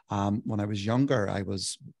decision. When I was younger, I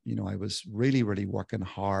was really, really working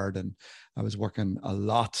hard, and I was working a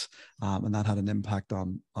lot, and that had an impact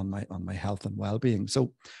on my health and well-being.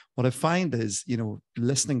 So what I find is,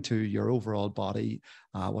 listening to your overall body,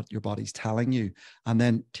 what your body's telling you, and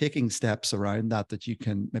then taking steps around that you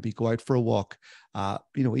can maybe go out for a walk.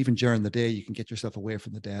 Even during the day, you can get yourself away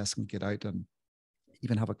from the desk and get out and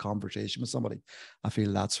even have a conversation with somebody. I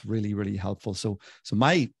feel that's really, really helpful. So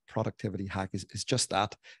my productivity hack is just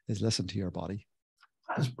that, is listen to your body.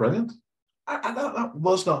 That is brilliant. That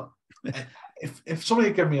was not, if somebody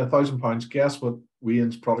had given me £1,000, guess what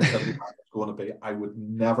Wayne's productivity hack is going to be, I would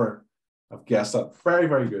never have guessed that. Very,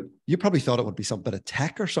 very good. You probably thought it would be some bit of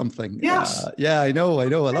tech or something. Yes. Yeah, I know. A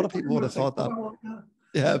lot of people would have thought that.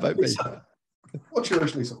 Yeah, about me. What's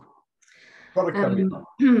yours, Lisa? Productivity.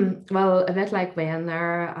 Well, a bit like Wayne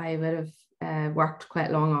there, I would have worked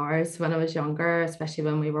quite long hours when I was younger, especially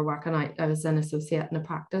when we were working out. I was an associate in a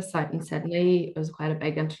practice out in Sydney. It was quite a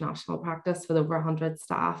big international practice with over 100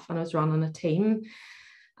 staff, and I was running a team.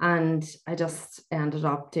 And I just ended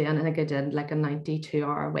up doing, I think I did like a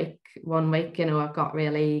 92-hour week, 1 week. It got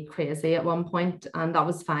really crazy at one point, and that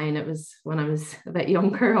was fine. It was when I was a bit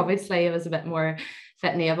younger, obviously, it was a bit more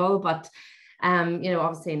fit and able, but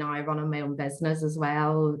obviously now I run my own business as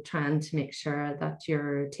well, trying to make sure that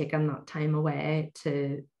you're taking that time away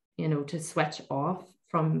to switch off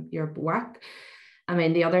from your work. I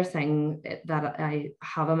mean, the other thing that I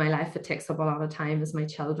have in my life that takes up a lot of time is my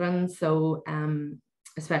children. So,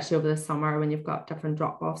 especially over the summer when you've got different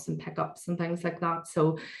drop-offs and pickups and things like that.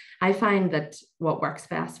 So I find that what works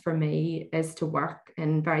best for me is to work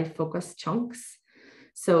in very focused chunks.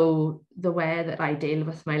 So the way that I deal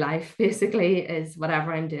with my life basically is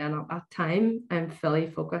whatever I'm doing at that time, I'm fully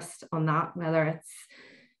focused on that, whether it's,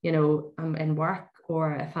 I'm in work,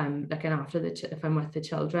 or if I'm looking after if I'm with the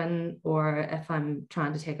children, or if I'm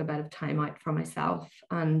trying to take a bit of time out for myself,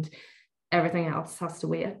 and everything else has to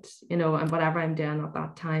wait, and whatever I'm doing at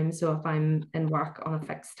that time. So if I'm in work on a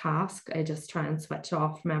fixed task, I just try and switch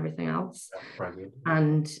off from everything else.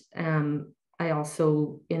 And I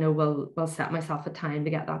also, will set myself a time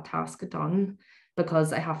to get that task done,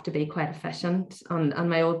 because I have to be quite efficient. And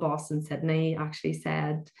my old boss in Sydney actually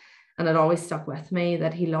said, and it always stuck with me,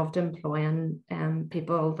 that he loved employing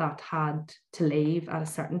people that had to leave at a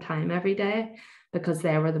certain time every day, because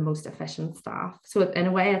they were the most efficient staff. So in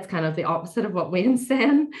a way, it's kind of the opposite of what Wayne's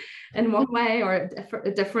saying in one way, or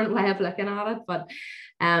a different way of looking at it. But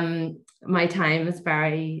my time is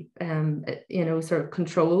very, sort of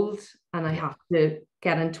controlled, and I have to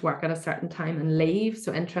get into work at a certain time and leave.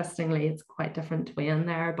 So interestingly, it's quite different to Wayne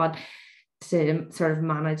there. But to sort of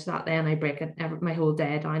manage that, then I break my whole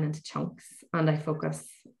day down into chunks, and I focus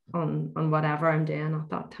on whatever I'm doing at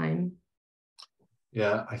that time.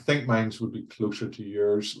 Yeah, I think mine would be closer to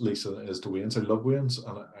yours, Lisa, than it is to Wayne's. I love Wayne's,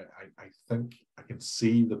 and I think I can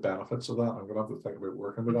see the benefits of that. I'm going to have to think about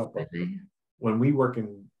working with that. But when we work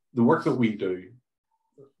in the work that we do,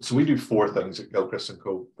 so we do 4 things at Gilchrist and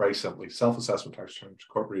Co. Very simply: self-assessment tax returns,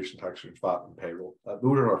 corporation tax returns, VAT, and payroll.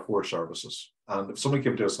 Those are our 4 services. And if somebody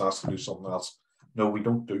came to us and asked to do something else, no, we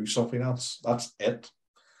don't do something else. That's it.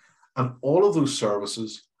 And all of those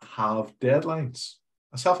services have deadlines.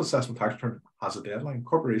 A self-assessment tax return has a deadline.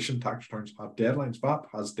 Corporation tax returns have deadlines. VAT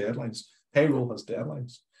has deadlines. Payroll has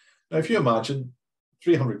deadlines. Now, if you imagine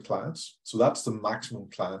 300 clients, so that's the maximum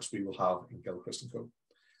clients we will have in Gilchrist and Co.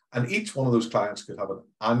 And each one of those clients could have an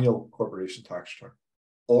annual corporation tax return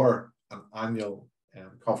or an annual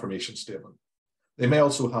confirmation statement. They may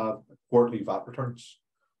also have quarterly VAT returns,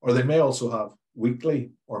 or they may also have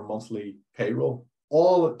weekly or monthly payroll,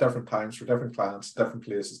 all at different times for different clients, different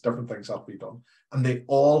places, different things have to be done. And they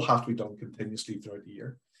all have to be done continuously throughout the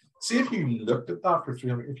year. See, if you looked at that for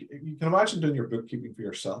 300, if you can imagine doing your bookkeeping for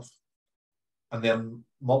yourself and then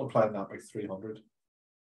multiplying that by 300,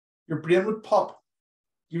 your brain would pop.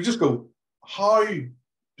 You would just go, how do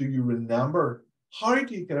you remember? How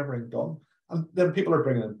do you get everything done? And then people are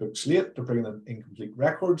bringing in books late, they're bringing in incomplete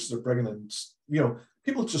records, they're bringing in,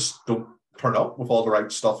 people just don't turn up with all the right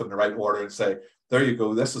stuff in the right order and say, there you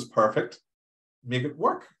go, this is perfect, make it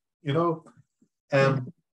work,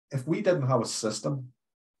 If we didn't have a system,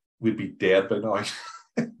 we'd be dead by now.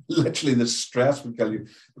 Literally, the stress would kill you.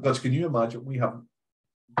 Because can you imagine, we have,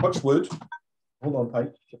 touch wood, hold on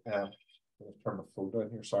tight, I'm going to turn my phone down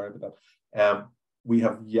here, sorry about that. We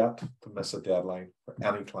have yet to miss a deadline for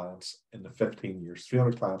any clients in the 15 years,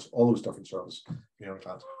 300 clients, all those different services, 300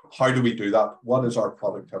 clients. How do we do that? What is our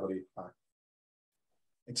productivity hack?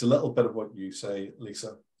 It's a little bit of what you say,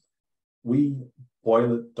 Lisa. We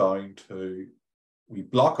boil it down to, we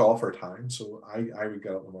block off our time. So I would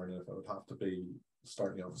get up in the morning if I would have to be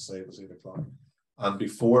starting the office, say it was 8 o'clock. And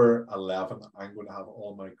before 11, I'm going to have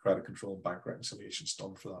all my credit control and bank reconciliations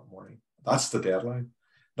done for that morning. That's the deadline.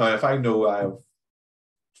 Now, if I know I have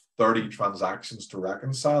 30 transactions to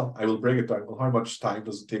reconcile, I will break it down. Well, how much time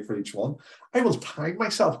does it take for each one? I will time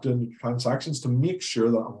myself doing the transactions to make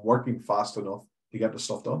sure that I'm working fast enough to get the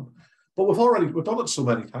stuff done. But we've done it so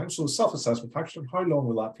many times. So self-assessment tax return, how long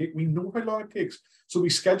will that take? We know how long it takes. So we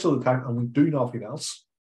schedule the time and we do nothing else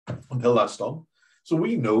until that's done. So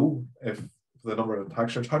we know if the number of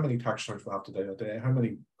tax returns, how many tax returns we have to do a day, how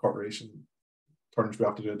many corporation returns we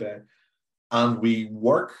have to do a day. And we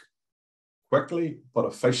work quickly but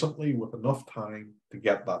efficiently with enough time to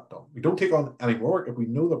get that done. We don't take on any more work. If we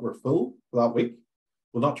know that we're full for that week,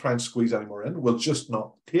 we'll not try and squeeze any more in. We'll just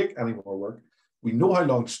not take any more work. We know how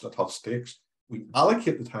long the task takes. We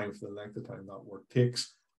allocate the time for the length of time that work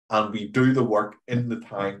takes, and we do the work in the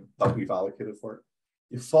time that we've allocated for it.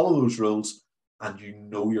 You follow those rules and you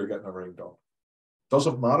know you're getting everything done.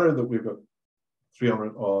 Doesn't matter that we've got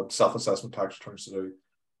 300 odd self-assessment tax returns to do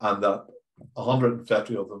and that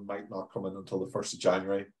 150 of them might not come in until the 1st of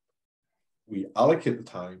January. We allocate the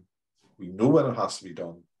time, we know when it has to be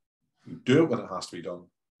done, we do it when it has to be done,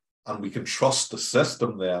 and we can trust the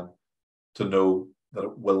system then to know that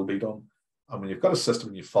it will be done. And when you've got a system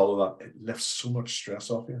and you follow that, it lifts so much stress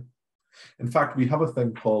off you. In fact, we have a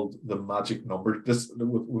thing called the magic number. With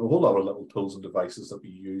a whole lot of little tools and devices that we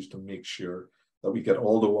use to make sure that we get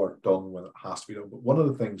all the work done when it has to be done. But one of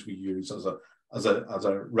the things we use as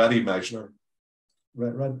a ready measurer,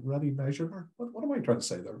 ready measurer? What am I trying to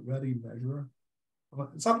say there? Ready measurer?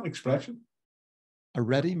 Is that an expression? A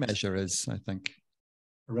ready measure is, I think.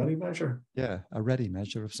 A ready measure? Yeah, a ready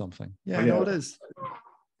measure of something. Yeah, oh, yeah. No, it is.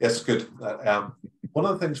 Yes, good. One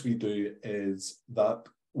of the things we do is that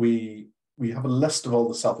we have a list of all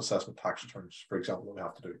the self-assessment tax returns, for example, that we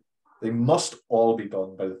have to do. They must all be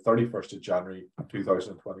done by the 31st of January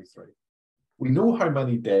 2023. We know how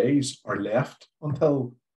many days are left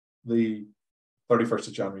until the 31st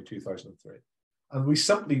of January 2003. And we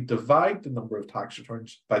simply divide the number of tax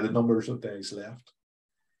returns by the numbers of days left.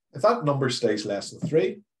 If that number stays less than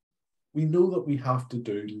 3, we know that we have to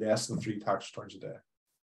do less than 3 tax returns a day.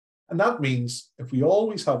 And that means if we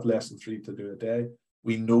always have less than 3 to do a day,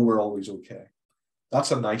 we know we're always okay.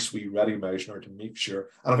 That's a nice wee ready measure to make sure.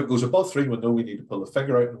 And if it goes above 3, we know we need to pull the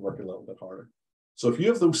finger out and work a little bit harder. So if you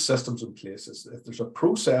have those systems in place, if there's a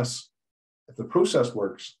process, if the process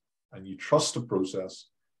works and you trust the process,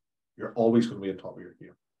 you're always going to be on top of your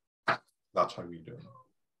game. That's how we do it.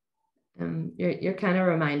 You're kind of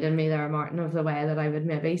reminding me there, Martin, of the way that I would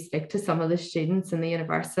maybe speak to some of the students in the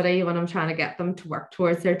university when I'm trying to get them to work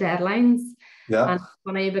towards their deadlines. Yeah. And it's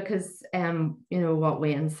funny because you know what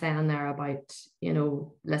Wayne's saying there about, you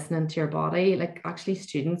know, listening to your body, like actually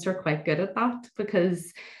students are quite good at that,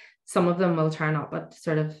 because some of them will turn up at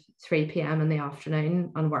sort of 3 p.m. in the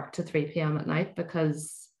afternoon and work to 3 p.m. at night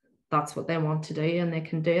because that's what they want to do and they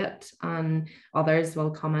can do it. And others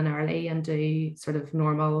will come in early and do sort of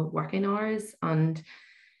normal working hours. And,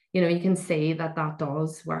 you know, you can see that that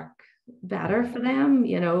does work better for them,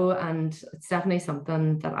 you know, and it's definitely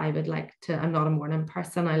something that I would like to. I'm not a morning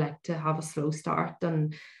person. I like to have a slow start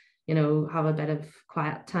and, you know, have a bit of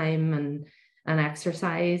quiet time and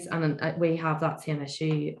exercise. And we have that same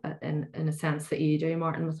issue in a sense that you do,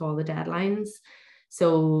 Martin, with all the deadlines.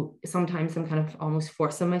 So sometimes I'm kind of almost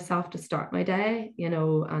forcing myself to start my day, you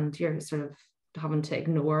know, and you're sort of having to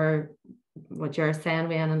ignore what you're saying,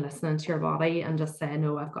 Wayne, and listening to your body and just say,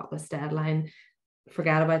 no, I've got this deadline,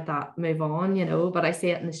 forget about that, move on, you know. But I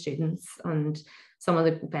see it in the students, and some of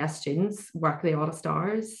the best students work the oddest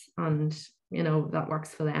hours, and, you know, that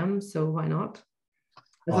works for them. So why not?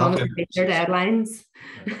 As long as they meet their deadlines.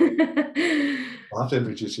 I'll have to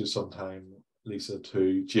introduce you sometime, Lisa,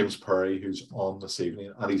 to James Perry, who's on this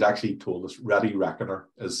evening, and he's actually told us ready reckoner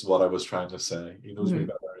is what I was trying to say. He knows me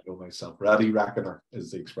better than I know myself. Ready reckoner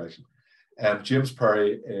is the expression. James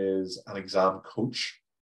Perry is an exam coach.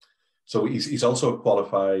 So he's also a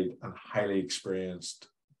qualified and highly experienced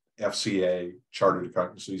FCA chartered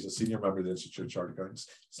accountant. So he's a senior member of the Institute of Chartered Accountants,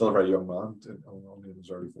 still a very young man, only in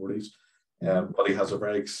his early 40s. But he has a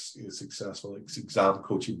very successful exam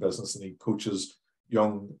coaching business, and he coaches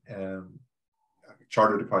young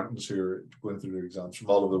chartered accountants who are going through their exams from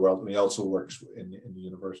all over the world. And he also works in the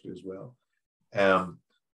university as well.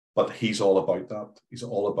 But he's all about that. He's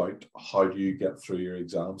all about how do you get through your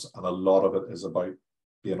exams. And a lot of it is about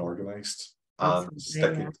being organized and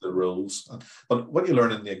sticking to the rules. But what you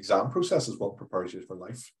learn in the exam process is what prepares you for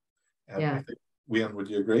life. I think, Wayne, would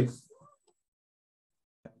you agree?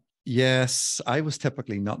 Yes, I was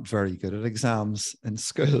typically not very good at exams in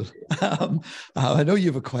school. I know you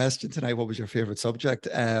have a question tonight. What was your favorite subject?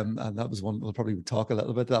 And that was one we'll probably talk a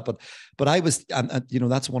little bit about that. But I was, and you know,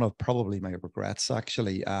 that's one of probably my regrets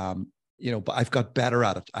actually. You know, but I've got better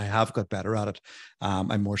at it. I have got better at it.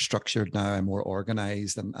 I'm more structured now. I'm more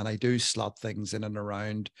organized, and I do slot things in and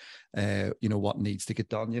around, you know, what needs to get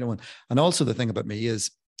done. You know, and also the thing about me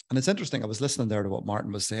is, and it's interesting, I was listening there to what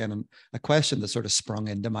Martin was saying, and a question that sort of sprung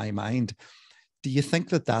into my mind. Do you think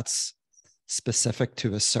that that's specific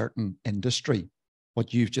to a certain industry?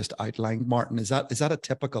 What you've just outlined, Martin, is that a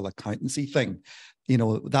typical accountancy thing? You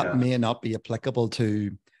know, that may not be applicable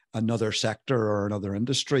to another sector or another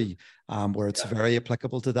industry, where it's very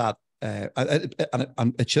applicable to that.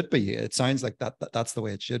 And it should be. It sounds like that's the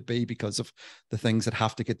way it should be, because of the things that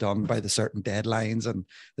have to get done by the certain deadlines and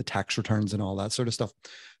the tax returns and all that sort of stuff.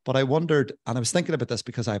 But I wondered, and I was thinking about this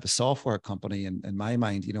because I have a software company, and in my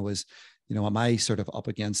mind, you know, am I sort of up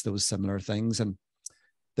against those similar things? And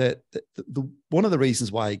the one of the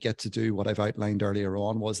reasons why I get to do what I've outlined earlier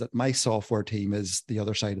on was that my software team is the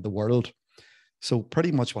other side of the world. So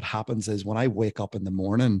pretty much what happens is when I wake up in the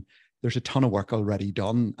morning, there's a ton of work already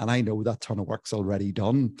done, and I know that ton of work's already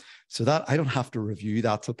done, so that I don't have to review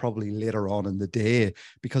that till probably later on in the day,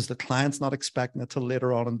 because the client's not expecting it till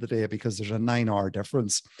later on in the day, because there's a 9-hour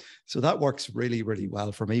difference. So that works really, really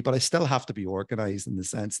well for me, but I still have to be organized in the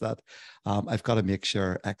sense that I've got to make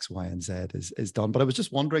sure X, Y, and Z is done. But I was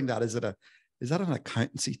just wondering, is that an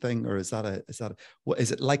accountancy thing, or is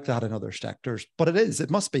it like that in other sectors? But it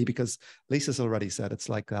must be, because Lisa's already said it's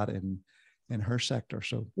like that in her sector.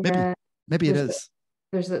 So maybe it is.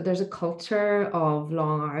 There's a culture of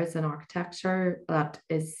long hours in architecture that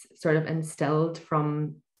is sort of instilled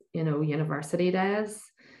from, you know, university days.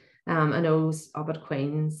 I know up at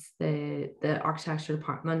Queen's, the architecture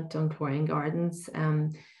department on Chlorine Gardens,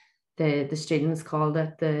 the students called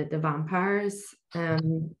it the vampires,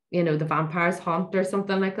 you know, the vampires hunt or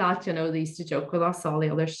something like that. You know, they used to joke with us, all the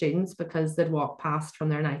other students, because they'd walk past from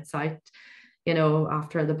their nights out, you know,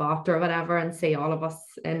 after the bot or whatever, and see all of us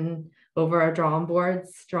in over our drawing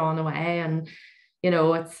boards drawn away. And, you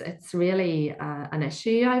know, it's really an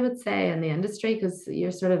issue, I would say, in the industry, because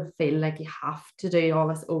you sort of feel like you have to do all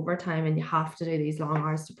this overtime and you have to do these long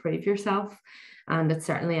hours to prove yourself. And it's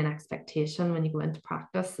certainly an expectation when you go into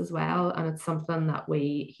practice as well. And it's something that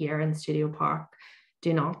we here in StudioPARK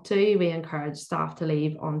do not do. We encourage staff to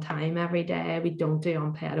leave on time every day. We don't do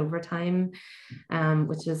unpaid overtime,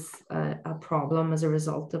 which is a problem as a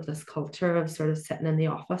result of this culture of sort of sitting in the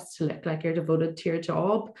office to look like you're devoted to your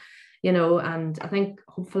job. you know, and I think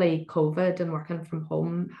hopefully COVID and working from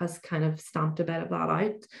home has kind of stamped a bit of that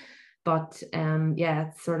out. But yeah,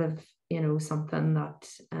 it's sort of, you know, something that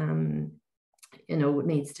you know,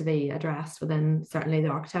 needs to be addressed within certainly the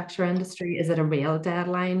architecture industry. Is it a real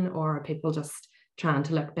deadline, or are people just trying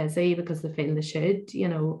to look busy because they feel they should, you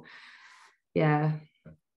know? Yeah.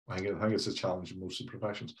 I think it's a challenge in most of the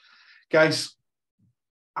professions. Guys,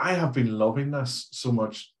 I have been loving this so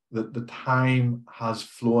much that the time has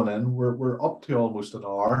flown in. We're up to almost an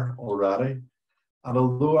hour already. And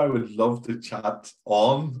although I would love to chat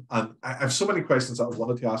on, and I have so many questions that I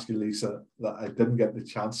wanted to ask you, Lisa, that I didn't get the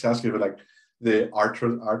chance to ask you about, like the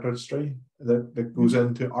artistry that goes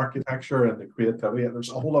into architecture and the creativity. And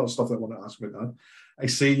there's a whole lot of stuff that I want to ask about that. I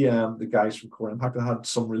see the guys from Core Impact have had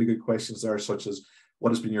some really good questions there, such as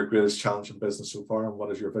what has been your greatest challenge in business so far, and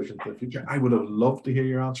what is your vision for the future? I would have loved to hear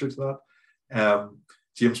your answer to that.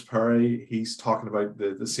 James Perry, he's talking about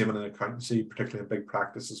the same in accountancy, particularly in big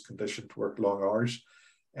practices, conditioned to work long hours.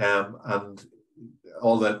 And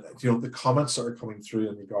all that, you know, the comments that are coming through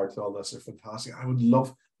in regard to all this are fantastic. I would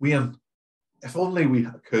love, Wayne, if only we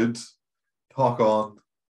could talk on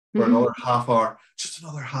for another half hour, just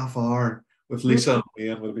another half hour with Lisa and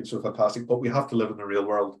Wayne would have been so fantastic. But we have to live in the real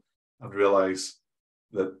world and realize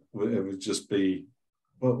that it would just be,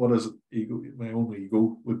 what is it? Ego, my own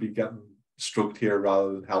ego would be getting stroked here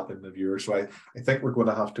rather than helping the viewers. So I think we're going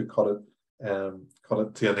to have to cut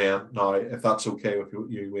it to an end now, if that's okay with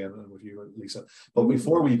you, Wayne, and with you, Lisa. But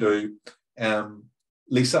before we do,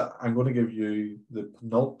 Lisa, I'm going to give you the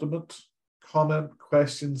penultimate comment,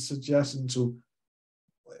 question, suggestion. So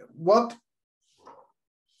what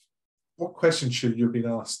question should you have been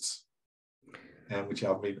asked? Which you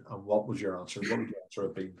have been, and what was your answer? What would your answer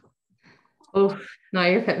have been? Oh, now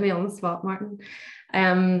you're putting me on the spot, Martin.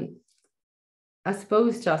 I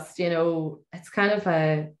suppose just, you know, it's kind of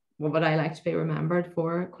a what would I like to be remembered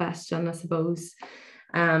for question, I suppose.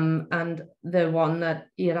 And the one that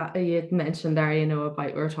you had mentioned there, you know,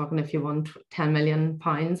 about we were talking, if you won £10 million,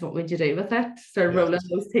 what would you do with it? Sort of rolling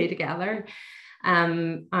those two together.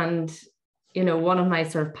 And you know, one of my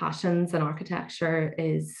sort of passions in architecture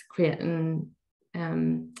is creating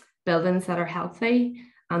buildings that are healthy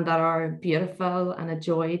and that are beautiful and a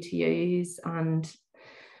joy to use, and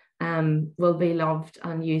will be loved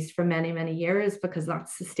and used for many, many years, because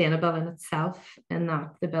that's sustainable in itself, in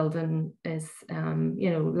that the building is,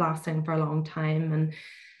 you know, lasting for a long time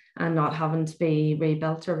and not having to be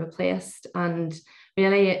rebuilt or replaced. And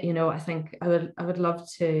really, you know, I think I would love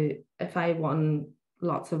to, if I won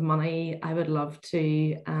lots of money, I would love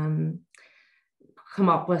to come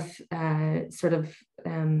up with sort of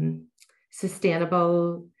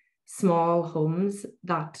sustainable small homes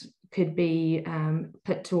that could be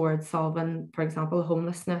put towards solving, for example,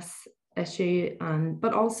 homelessness issue,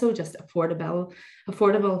 but also just affordable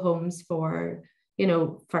homes for, you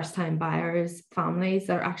know, first-time buyers, families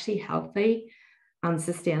that are actually healthy and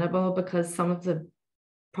sustainable, because some of the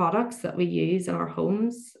products that we use in our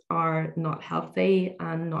homes are not healthy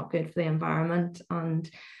and not good for the environment. And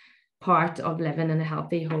part of living in a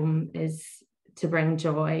healthy home is to bring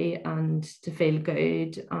joy and to feel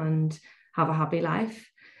good and have a happy life.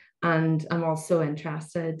 And I'm also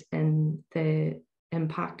interested in the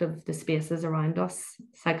impact of the spaces around us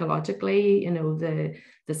psychologically, you know, the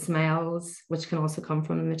smells, which can also come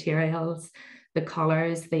from the materials, the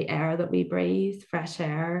colors, the air that we breathe, fresh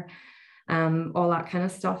air, all that kind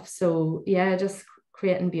of stuff. So yeah, just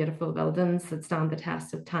creating beautiful buildings that stand the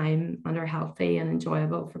test of time and are healthy and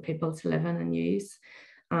enjoyable for people to live in and use,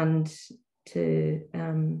 and to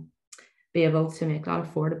be able to make that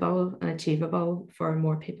affordable and achievable for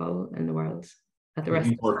more people in the world, at the risk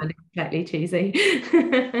of sounding slightly cheesy.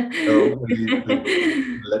 No,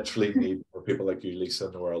 we literally need more people like you, Lisa,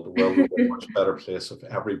 in the world. The world would be a much better place if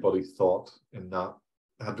everybody thought in that,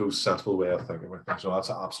 had those sensible way of thinking about things. So that's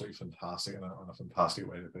absolutely fantastic, and a fantastic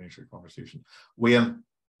way to finish your conversation. Wayne,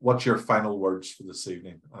 what's your final words for this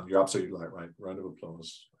evening? And you're absolutely right. Round of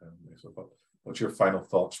applause, Lisa. But what's your final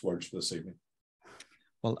thoughts, words for this evening?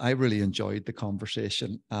 Well, I really enjoyed the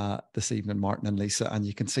conversation this evening, Martin and Lisa, and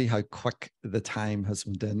you can see how quick the time has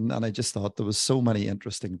went in. And I just thought there was so many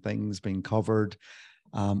interesting things being covered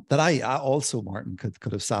that I also, Martin,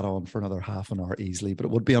 could have sat on for another half an hour easily, but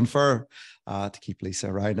it would be unfair to keep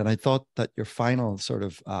Lisa around. And I thought that your final sort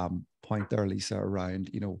of point there, Lisa,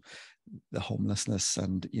 around, you know, the homelessness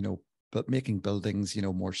and, you know, but making buildings, you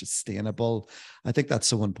know, more sustainable. I think that's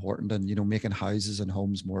so important. And, you know, making houses and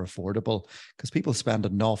homes more affordable, because people spend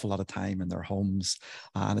an awful lot of time in their homes.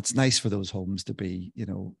 And it's nice for those homes to be, you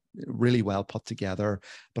know, really well put together,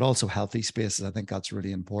 but also healthy spaces. I think that's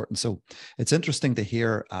really important. So it's interesting to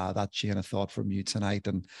hear that chain of thought from you tonight.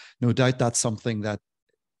 And no doubt that's something that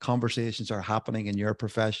conversations are happening in your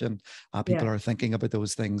profession. People are thinking about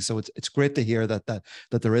those things. So it's great to hear that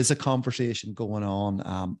there is a conversation going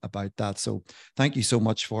on about that. So thank you so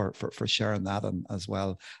much for sharing that, and as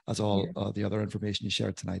well as all the other information you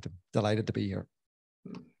shared tonight. I'm delighted to be here.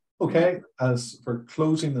 Okay, as for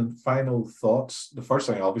closing and final thoughts, the first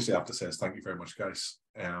thing I obviously have to say is thank you very much, guys.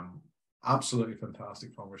 Absolutely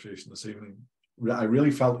fantastic conversation this evening. I really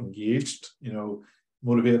felt engaged, you know,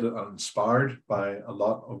 motivated and inspired by a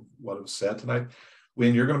lot of what was said tonight.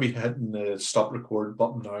 Wayne, you're going to be hitting the stop record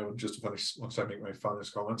button now, and just to finish, once I make my final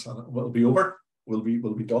comments, and it'll be over. We'll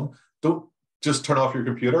be done. Don't just turn off your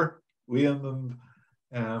computer, Wayne,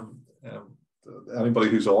 and anybody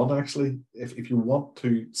who's on. Actually, if you want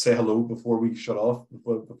to say hello before we shut off,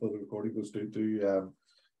 before the recording goes,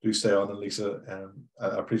 do stay on. And Lisa, I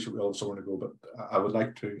appreciate we all have somewhere to go, but I would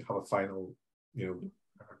like to have a final, you know,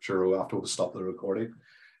 churro after we stop the recording.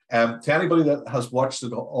 To anybody that has watched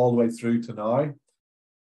it all the way through to now,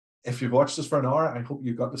 if you've watched this for an hour, I hope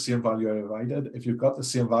you've got the same value out of I did. If you've got the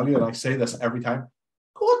same value, and I say this every time,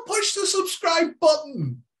 go and push the subscribe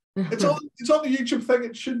button. It's on the YouTube thing.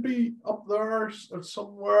 It should be up there or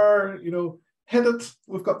somewhere. You know, hit it.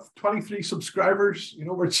 We've got 23 subscribers. You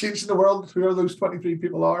know, we're changing the world. Whoever those 23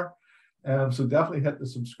 people are. So definitely hit the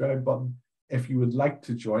subscribe button. If you would like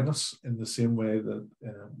to join us in the same way that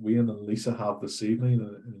Wayne and Lisa have this evening,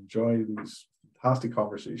 and enjoy these fantastic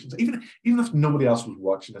conversations, even if nobody else was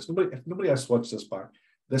watching this, if nobody else watched this back,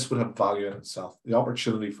 this would have value in itself. The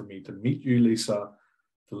opportunity for me to meet you, Lisa,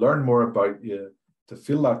 to learn more about you, to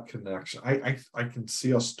feel that connection. I can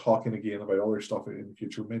see us talking again about other stuff in the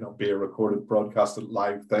future. It may not be a recorded, broadcasted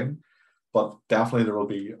live thing, but definitely there will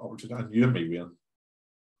be opportunity. And you and me, Wayne,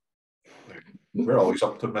 we're always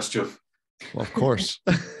up to mischief. Well, of course.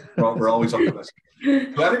 We're always up to this.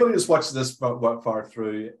 So anybody that's watched this far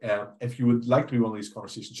through, if you would like to be one of these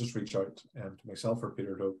conversations, just reach out to myself or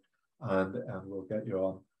Peter Doak, and we'll get you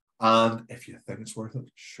on. And if you think it's worth it,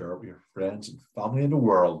 share it with your friends and family in the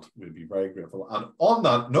world. We'd be very grateful. And on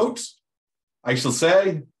that note, I shall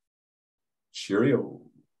say, cheerio.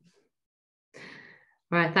 All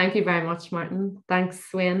right. Thank you very much, Martin. Thanks,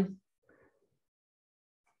 Wayne.